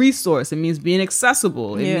being a resource. It means being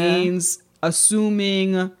accessible. It means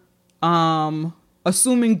assuming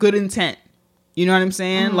good intent. You know what I'm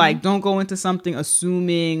saying? Like, don't go into something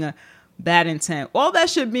assuming bad intent. All that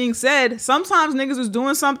shit being said, sometimes niggas is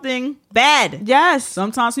doing something bad. Yes.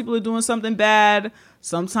 Sometimes people are doing something bad.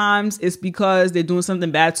 Sometimes it's because they're doing something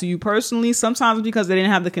bad to you personally. Sometimes it's because they didn't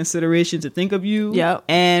have the consideration to think of you. Yep.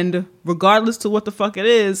 And regardless to what the fuck it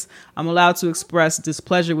is, I'm allowed to express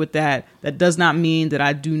displeasure with that. That does not mean that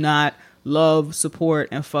I do not love, support,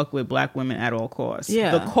 and fuck with black women at all costs.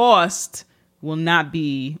 Yeah. The cost will not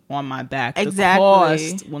be on my back. Exactly.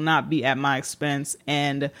 The cost will not be at my expense.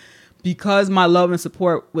 And because my love and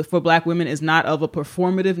support for black women is not of a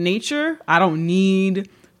performative nature, I don't need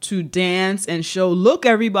to dance and show, look,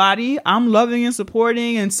 everybody, I'm loving and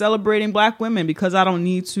supporting and celebrating black women, because I don't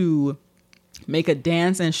need to make a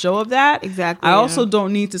dance and show of that. Exactly. I also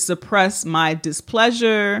don't need to suppress my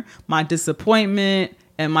displeasure, my disappointment,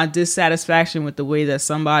 and my dissatisfaction with the way that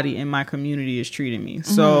somebody in my community is treating me.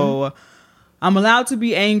 So I'm allowed to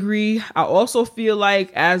be angry. I also feel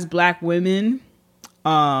like as black women,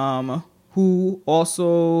 who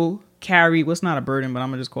also carry, what's not a burden, but I'm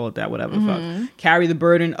gonna just call it that, whatever the fuck, carry the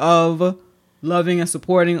burden of loving and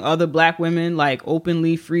supporting other black women, like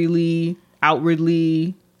openly, freely,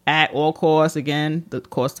 outwardly, at all costs. Again, the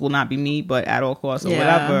cost will not be me, but at all costs or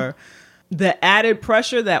whatever. The added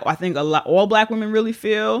pressure that I think all black women really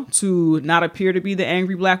feel to not appear to be the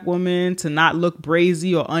angry black woman, to not look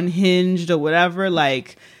brazy or unhinged or whatever,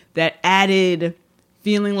 like that added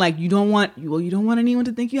feeling like you don't want anyone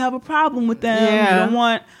to think you have a problem with them.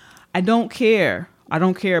 Yeah. I don't care. I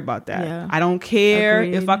don't care about that. Yeah. I don't care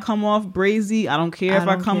Agreed. if I come off brazy. I don't care if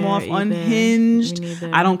I come off unhinged.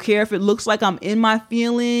 I don't care if it looks like I'm in my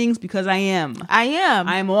feelings, because I am. I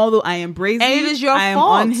am brazy. And it is your I am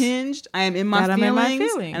fault. Unhinged. I am in my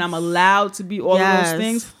feelings. And I'm allowed to be all of those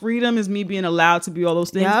things. Freedom is me being allowed to be all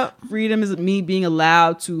those things. Yep. Freedom is me being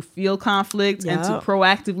allowed to feel conflict and to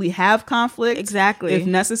proactively have conflict. Exactly. If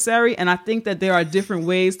necessary. And I think that there are different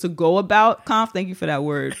ways to go about conflict. Thank you for that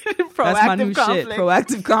word. That's my new shit.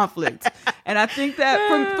 Proactive conflict. And I think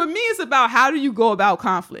that for me, it's about how do you go about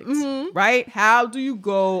conflict, right? How do you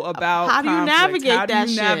go about how do you navigate How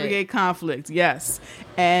do you navigate conflict? Yes.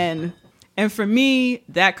 And for me,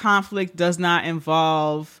 that conflict does not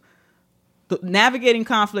involve navigating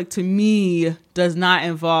conflict. To me, does not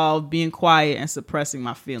involve being quiet and suppressing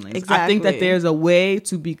my feelings. Exactly. I think that there's a way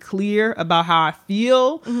to be clear about how I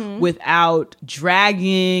feel without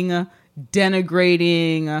dragging,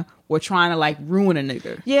 denigrating, or trying to like ruin a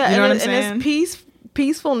nigga. Yeah, you know what I'm saying? saying? And it's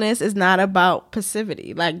peacefulness is not about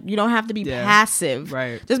passivity. Like, you don't have to be passive.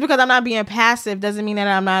 Right. Just because I'm not being passive doesn't mean that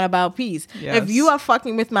I'm not about peace. Yes. If you are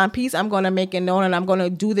fucking with my peace, I'm going to make it known, and I'm going to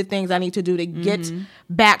do the things I need to do to get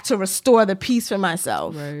back to restore the peace for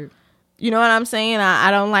myself. Right. You know what I'm saying?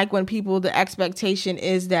 I don't like when the expectation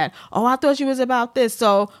is that, oh, I thought you was about this.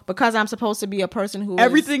 So because I'm supposed to be a person who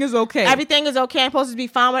everything is okay. Everything is okay. I'm supposed to be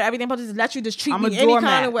fine with everything. I'm supposed to let you just treat I'm me a any doormat.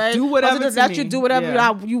 kind of way. Do whatever I'm supposed to to let me. you do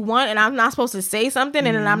whatever you want. And I'm not supposed to say something.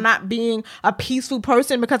 And then I'm not being a peaceful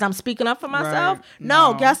person because I'm speaking up for myself. Right.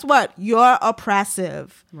 No, guess what? You're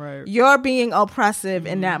oppressive. Right. You're being oppressive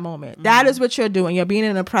in that moment. That is what you're doing. You're being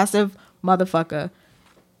an oppressive motherfucker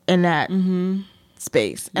in that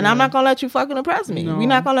space. And I'm not gonna let you fucking oppress me. No. We're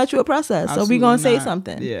not gonna let you oppress us. So we're gonna say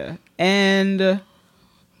something. Yeah. And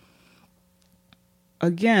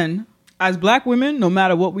again, as black women, no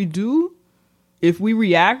matter what we do, if we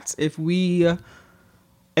react, if we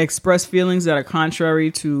express feelings that are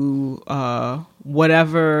contrary to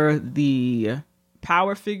whatever the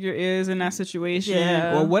power figure is in that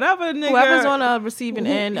situation, or whatever nigga, whoever's on the receiving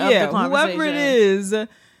end of the conversation, whoever it is,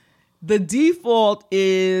 the default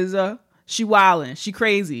is she wildin', she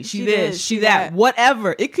crazy, she this, she that,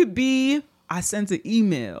 whatever. It could be I sent an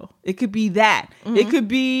email. It could be that. It could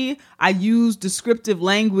be I use descriptive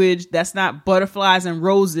language that's not butterflies and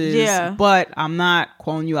roses, but I'm not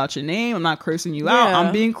calling you out your name. I'm not cursing you out.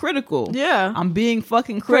 I'm being critical. Yeah. I'm being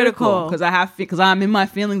fucking critical because I'm in my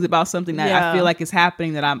feelings about something that I feel like is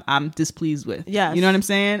happening that I'm displeased with. Yes. You know what I'm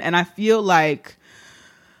saying? And I feel like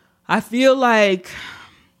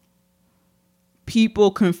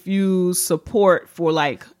people confuse support for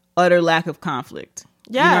like utter lack of conflict.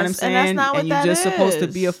 Yes, you know what I'm saying? And that's not what you're just supposed to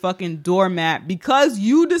be a fucking doormat because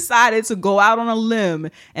you decided to go out on a limb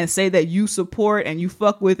and say that you support and you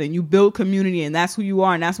fuck with and you build community and that's who you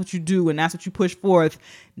are and that's what you do and that's what you push forth.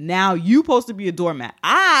 Now you supposed to be a doormat.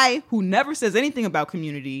 I, who never says anything about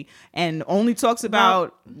community and only talks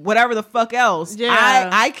about whatever the fuck else,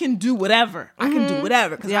 I can do whatever. I can do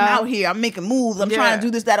whatever because I'm out here. I'm making moves. I'm trying to do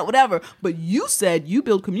this, that, or whatever. But you said you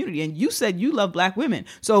build community and you said you love Black women.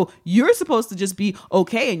 So you're supposed to just be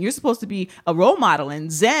okay and you're supposed to be a role model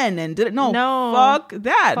and zen and no, fuck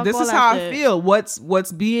that. Fuck this is how I feel.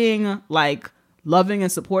 What's being like loving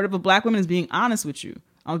and supportive of Black women is being honest with you.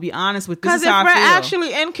 I'm gonna be honest with this. Because if we're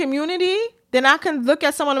actually in community, then I can look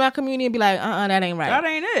at someone in my community and be like, that ain't right. That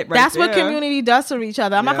ain't it. That's what community does to each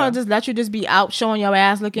other. I'm not gonna just let you just be out showing your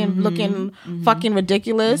ass looking fucking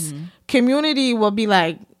ridiculous. Community will be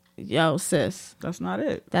like, yo, sis, that's not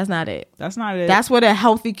it. That's not it. That's not it. That's what a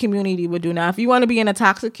healthy community would do. Now, if you want to be in a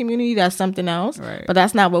toxic community, that's something else. Right. But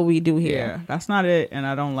that's not what we do here. Yeah, that's not it, and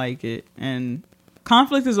I don't like it. And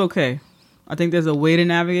conflict is okay. I think there's a way to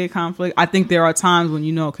navigate conflict. I think there are times when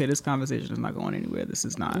you know, okay, this conversation is not going anywhere. This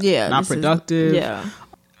is not productive.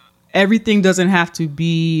 Everything doesn't have to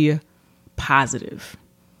be positive.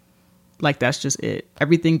 Like, that's just it.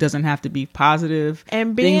 Everything doesn't have to be positive.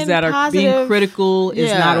 And things that are being critical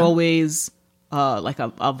is not always like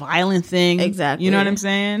a violent thing. Exactly. You know what I'm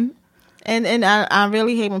saying? And I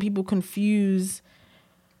really hate when people confuse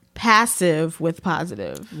passive with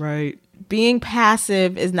positive. Right. Being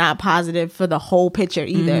passive is not positive for the whole picture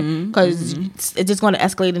either, because it's just going to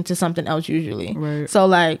escalate into something else usually. Right. So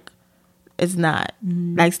like, it's not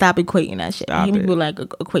like, stop equating that shit. People like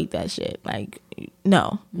equate that shit. Like,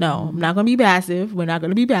 no, I'm not gonna be passive. We're not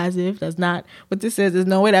gonna be passive. That's not what this is. There's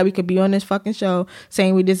no way that we could be on this fucking show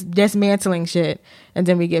saying we just dismantling shit and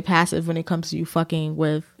then we get passive when it comes to you fucking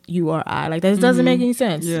with you or I. Like, that doesn't make any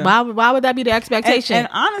sense. Yeah. Why would that be the expectation? And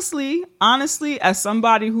honestly, as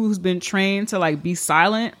somebody who's been trained to like be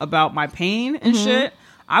silent about my pain and shit,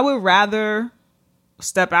 I would rather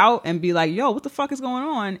step out and be like, yo, what the fuck is going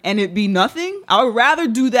on? And it be nothing. I would rather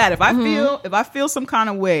do that. If I feel some kind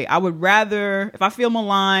of way, I would rather, if I feel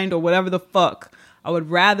maligned or whatever the fuck, I would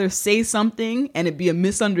rather say something and it be a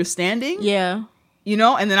misunderstanding. Yeah. You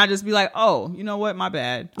know, and then I just be like, oh, you know what? My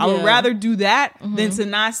bad. I would rather do that than to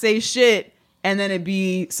not say shit and then it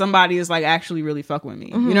be somebody is like actually really fuck with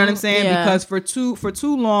me. You know what I'm saying? Yeah. Because for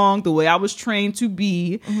too long, the way I was trained to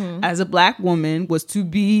be as a Black woman was to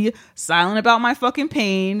be silent about my fucking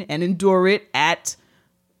pain and endure it at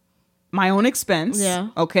my own expense. Yeah.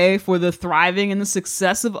 Okay, for the thriving and the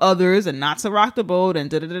success of others and not to rock the boat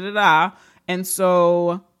and da-da-da-da-da. And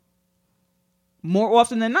so more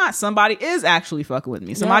often than not, somebody is actually fucking with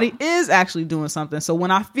me. Somebody is actually doing something. So when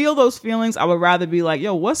I feel those feelings, I would rather be like,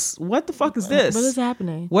 yo, what the fuck is this? What is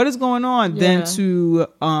happening? What is going on? Than to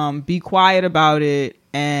be quiet about it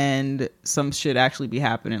and some shit actually be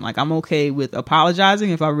happening. Like, I'm okay with apologizing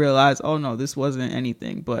if I realize, oh no, this wasn't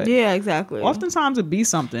anything. But yeah, exactly. Oftentimes it be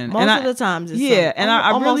something. Most of the times it's something. And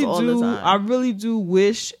I really do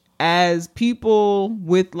wish, as people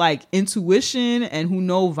with like intuition and who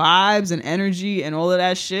know vibes and energy and all of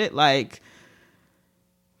that shit, like,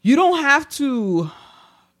 you don't have to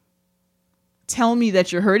tell me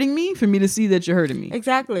that you're hurting me for me to see that you're hurting me.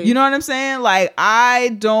 Exactly. You know what I'm saying? Like,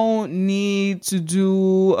 I don't need to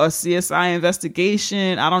do a CSI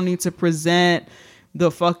investigation. I don't need to present the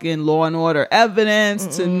fucking Law and Order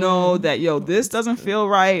evidence to know that, yo, this doesn't feel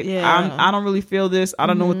right. I don't really feel this. I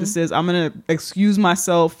don't know what this is. I'm gonna excuse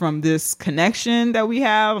myself from this connection that we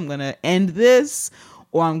have. I'm gonna end this,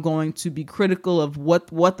 or I'm going to be critical of what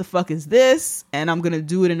the fuck is this, and I'm gonna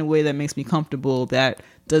do it in a way that makes me comfortable, that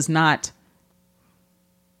does not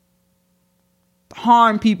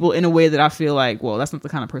harm people in a way that I feel like, well, that's not the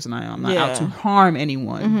kind of person I am. I'm not out to harm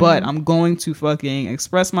anyone, but I'm going to fucking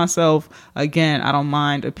express myself. Again, I don't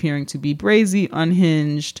mind appearing to be brazy,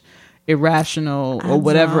 unhinged, irrational, or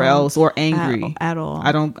whatever else, or angry at all.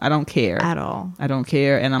 I don't care at all. I don't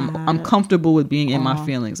care, and I'm comfortable with being in my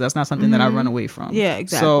feelings. That's not something that I run away from. Yeah,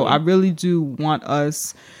 exactly. So I really do want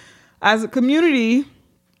us as a community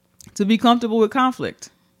to be comfortable with conflict.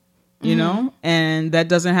 You know, and that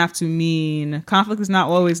doesn't have to mean conflict is not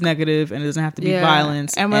always negative, and it doesn't have to be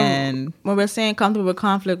violence. And when we're saying comfortable with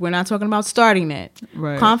conflict, we're not talking about starting it.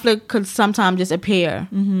 Right. Conflict could sometimes just appear,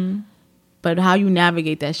 but how you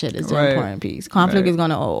navigate that shit is the important piece. Conflict is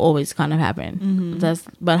gonna always kind of happen.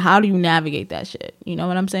 But how do you navigate that shit? You know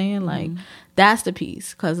what I'm saying? Like, that's the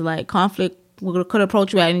piece, because like conflict could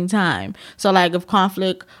approach you at any time. So like if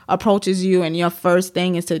conflict approaches you and your first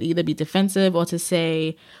thing is to either be defensive or to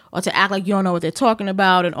say or to act like you don't know what they're talking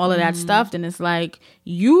about and all of that stuff, then it's like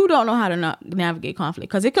you don't know how to navigate conflict,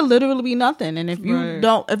 because it could literally be nothing. And if you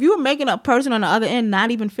don't, if you were making a person on the other end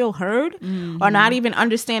not even feel heard or not even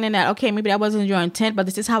understanding that, okay, maybe that wasn't your intent, but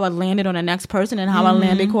this is how it landed on the next person and how it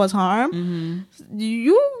landed caused harm,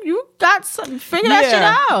 you got something, figure that shit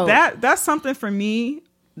out. That's something for me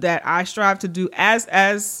that I strive to do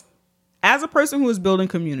as a person who is building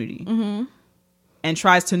community and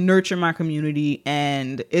tries to nurture my community,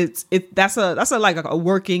 and that's a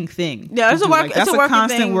working thing. Yeah, it's a work. That's it's a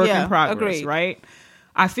constant thing. work in progress, agreed. right?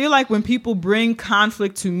 I feel like when people bring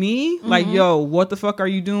conflict to me, like, yo, what the fuck are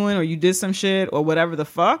you doing? Or you did some shit or whatever the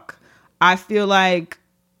fuck. I feel like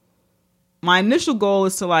my initial goal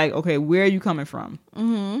is to like, okay, where are you coming from?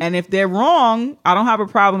 And if they're wrong, I don't have a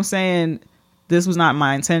problem saying this was not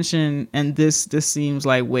my intention and this seems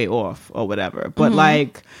like way off or whatever. But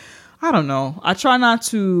like, I don't know. I try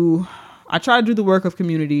to do the work of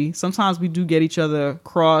community. Sometimes we do get each other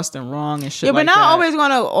crossed and wrong and shit. Yeah, but like not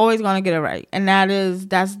that. always gonna get it right, and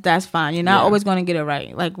that's fine. You're not always gonna get it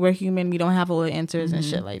right. Like, we're human, we don't have all the answers and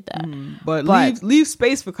shit like that. But leave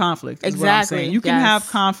space for conflict. Is what I'm saying. You can have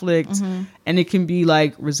conflict and it can be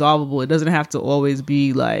like resolvable. It doesn't have to always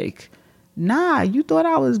be like, nah, you thought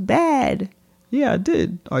I was bad. Yeah, I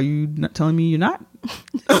did. Are you not telling me you're not?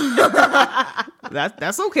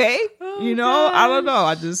 That's okay. You know, I don't know.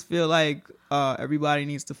 I just feel like everybody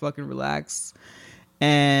needs to fucking relax,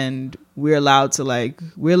 and we're allowed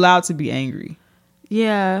to be angry.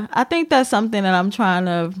 Yeah, I think that's something that I'm trying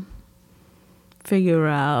to figure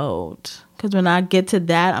out, because when I get to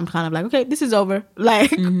that, I'm kind of like, okay, this is over.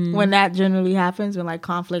 Like when that generally happens, when like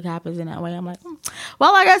conflict happens in that way, I'm like,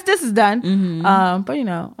 well, I guess this is done. But you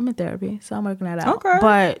know, I'm in therapy, so I'm working that out. Okay.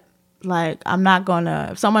 But like, I'm not gonna,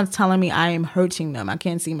 if someone's telling me I am hurting them, I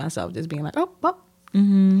can't see myself just being like, oh, well,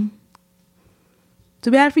 too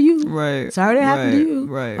bad for you. Right. Sorry that happened to you.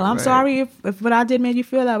 Right. Well, I'm sorry if what I did made you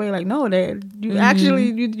feel that way. Like, no, you actually,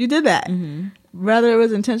 you did that. Whether it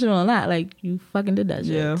was intentional or not, like, you fucking did that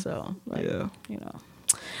shit. Yeah. So, like, you know.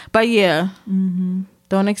 But yeah,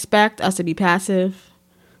 don't expect us to be passive.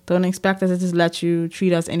 Don't expect us to just let you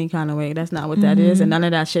treat us any kind of way. That's not what that is. And none of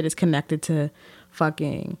that shit is connected to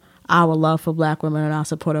fucking our love for black women and our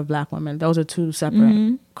support of black women. Those are two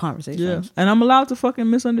separate conversations. Yeah. And I'm allowed to fucking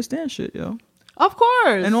misunderstand shit, yo. Of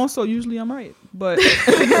course. And also, usually I'm right. But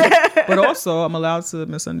but also, I'm allowed to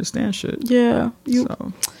misunderstand shit. Yeah. You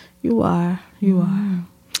are. You are.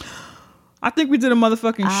 I think we did a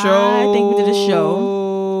motherfucking show. I think we did a show.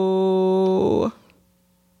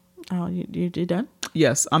 Oh, you done?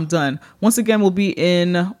 Yes, I'm done. Once again, we'll be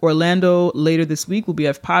in Orlando later this week. We'll be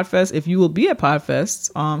at Podfest. If you will be at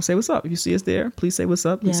Podfest, say what's up. If you see us there, please say what's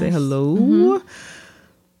up. Please say hello.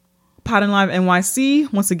 Pod and Live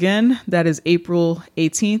NYC. Once again, that is April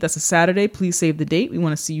 18th. That's a Saturday. Please save the date. We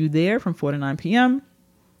want to see you there from 4 to 9 p.m.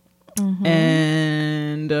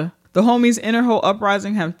 And the homies Inner Hoe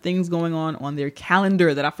Uprising have things going on their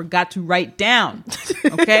calendar that I forgot to write down.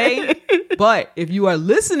 Okay? But if you are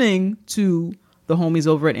listening to the homies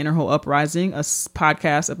over at Inner Hoe Uprising, a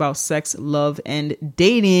podcast about sex, love, and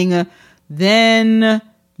dating, then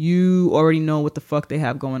you already know what the fuck they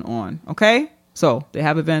have going on. Okay? So they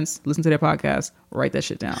have events. Listen to their podcast. Write that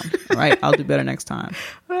shit down. All right? I'll do better next time.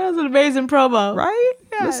 Well, that's an amazing promo. Right?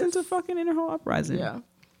 Yes. Listen to fucking Inner Hoe Uprising. Yeah.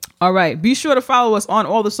 All right. Be sure to follow us on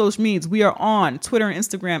all the social medias. We are on Twitter and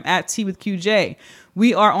Instagram at Tea with QJ.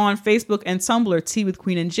 We are on Facebook and Tumblr, Tea with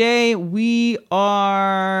Queen and J. We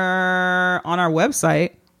are on our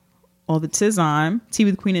website, all the Tizime,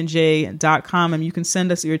 teawithqueenandj.com. And you can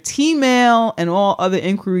send us your T-mail and all other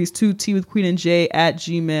inquiries to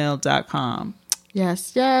teawithqueenandj@gmail.com.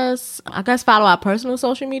 Yes. I guess follow our personal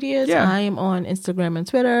social medias. Yeah. I am on Instagram and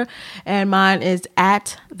Twitter, and mine is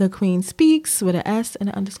at The Queen Speaks with an S and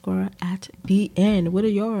an underscore at the end. What are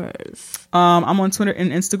yours? I'm on Twitter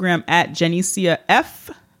and Instagram at Jenicia F.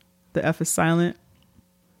 The F is silent.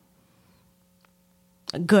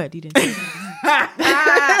 Good. You didn't say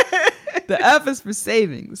that. The F is for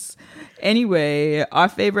savings. Anyway, our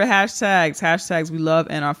favorite hashtags we love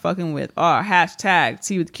and are fucking with are hashtag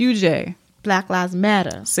Tea with QJ. Black Lives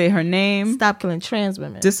Matter. Say her name. Stop killing trans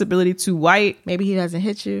women. Disability too white. Maybe he doesn't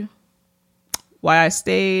hit you. Why I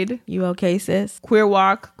Stayed. You okay, sis? Queer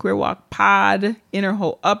Walk Pod. Inner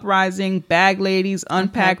Hoe Uprising. Bag Ladies.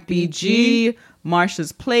 Unpack BG.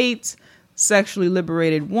 Marsha's Plate. Sexually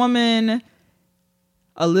Liberated Woman.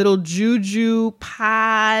 A Little Juju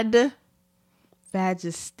Pod.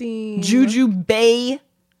 Vagistine. Juju Bay.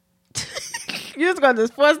 You just got to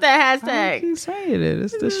force that hashtag. I keep saying it.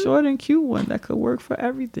 It's the short and cute one that could work for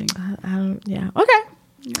everything. Yeah.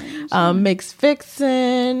 Okay. Mixed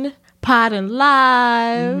Fixin', Pod and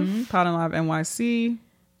Live. Pod and Live NYC.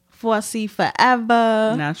 4C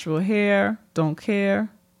Forever. Natural Hair. Don't Care.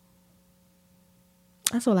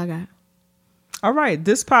 That's all I got. All right.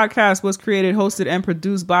 This podcast was created, hosted, and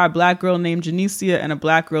produced by a Black girl named Janicia and a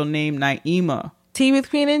Black girl named Naima. Tea with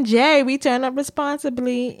Queen and Jay. We turn up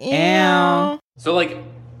responsibly. So, like,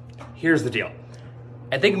 here's the deal.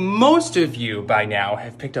 I think most of you by now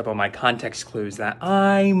have picked up on my context clues that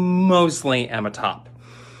I mostly am a top.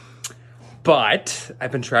 But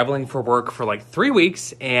I've been traveling for work for like 3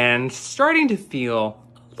 weeks and starting to feel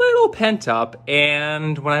a little pent up.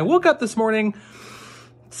 And when I woke up this morning,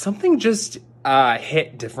 something just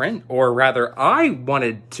hit different, or rather I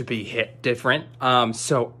wanted to be hit different.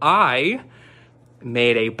 So I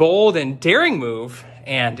made a bold and daring move,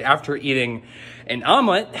 and after eating an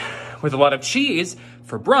omelet with a lot of cheese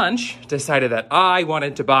for brunch, decided that I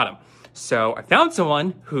wanted to bottom. So I found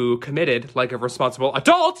someone who committed like a responsible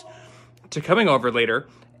adult to coming over later,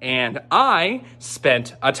 and I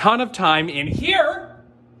spent a ton of time in here,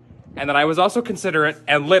 and then I was also considerate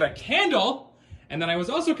and lit a candle. And then I was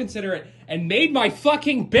also considerate and made my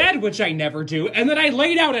fucking bed, which I never do. And then I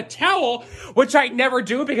laid out a towel, which I never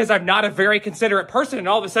do because I'm not a very considerate person. And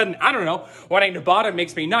all of a sudden, I don't know, wanting to bottom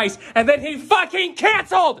makes me nice. And then he fucking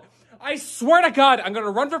canceled! I swear to God, I'm going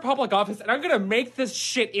to run for public office and I'm going to make this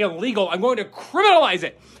shit illegal. I'm going to criminalize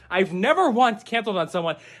it. I've never once canceled on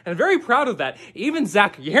someone, and I'm very proud of that. Even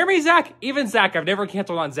Zach, you hear me, Zach? Even Zach, I've never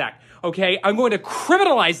canceled on Zach. Okay, I'm going to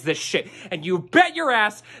criminalize this shit, and you bet your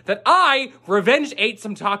ass that I revenge ate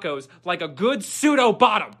some tacos like a good pseudo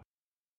bottom.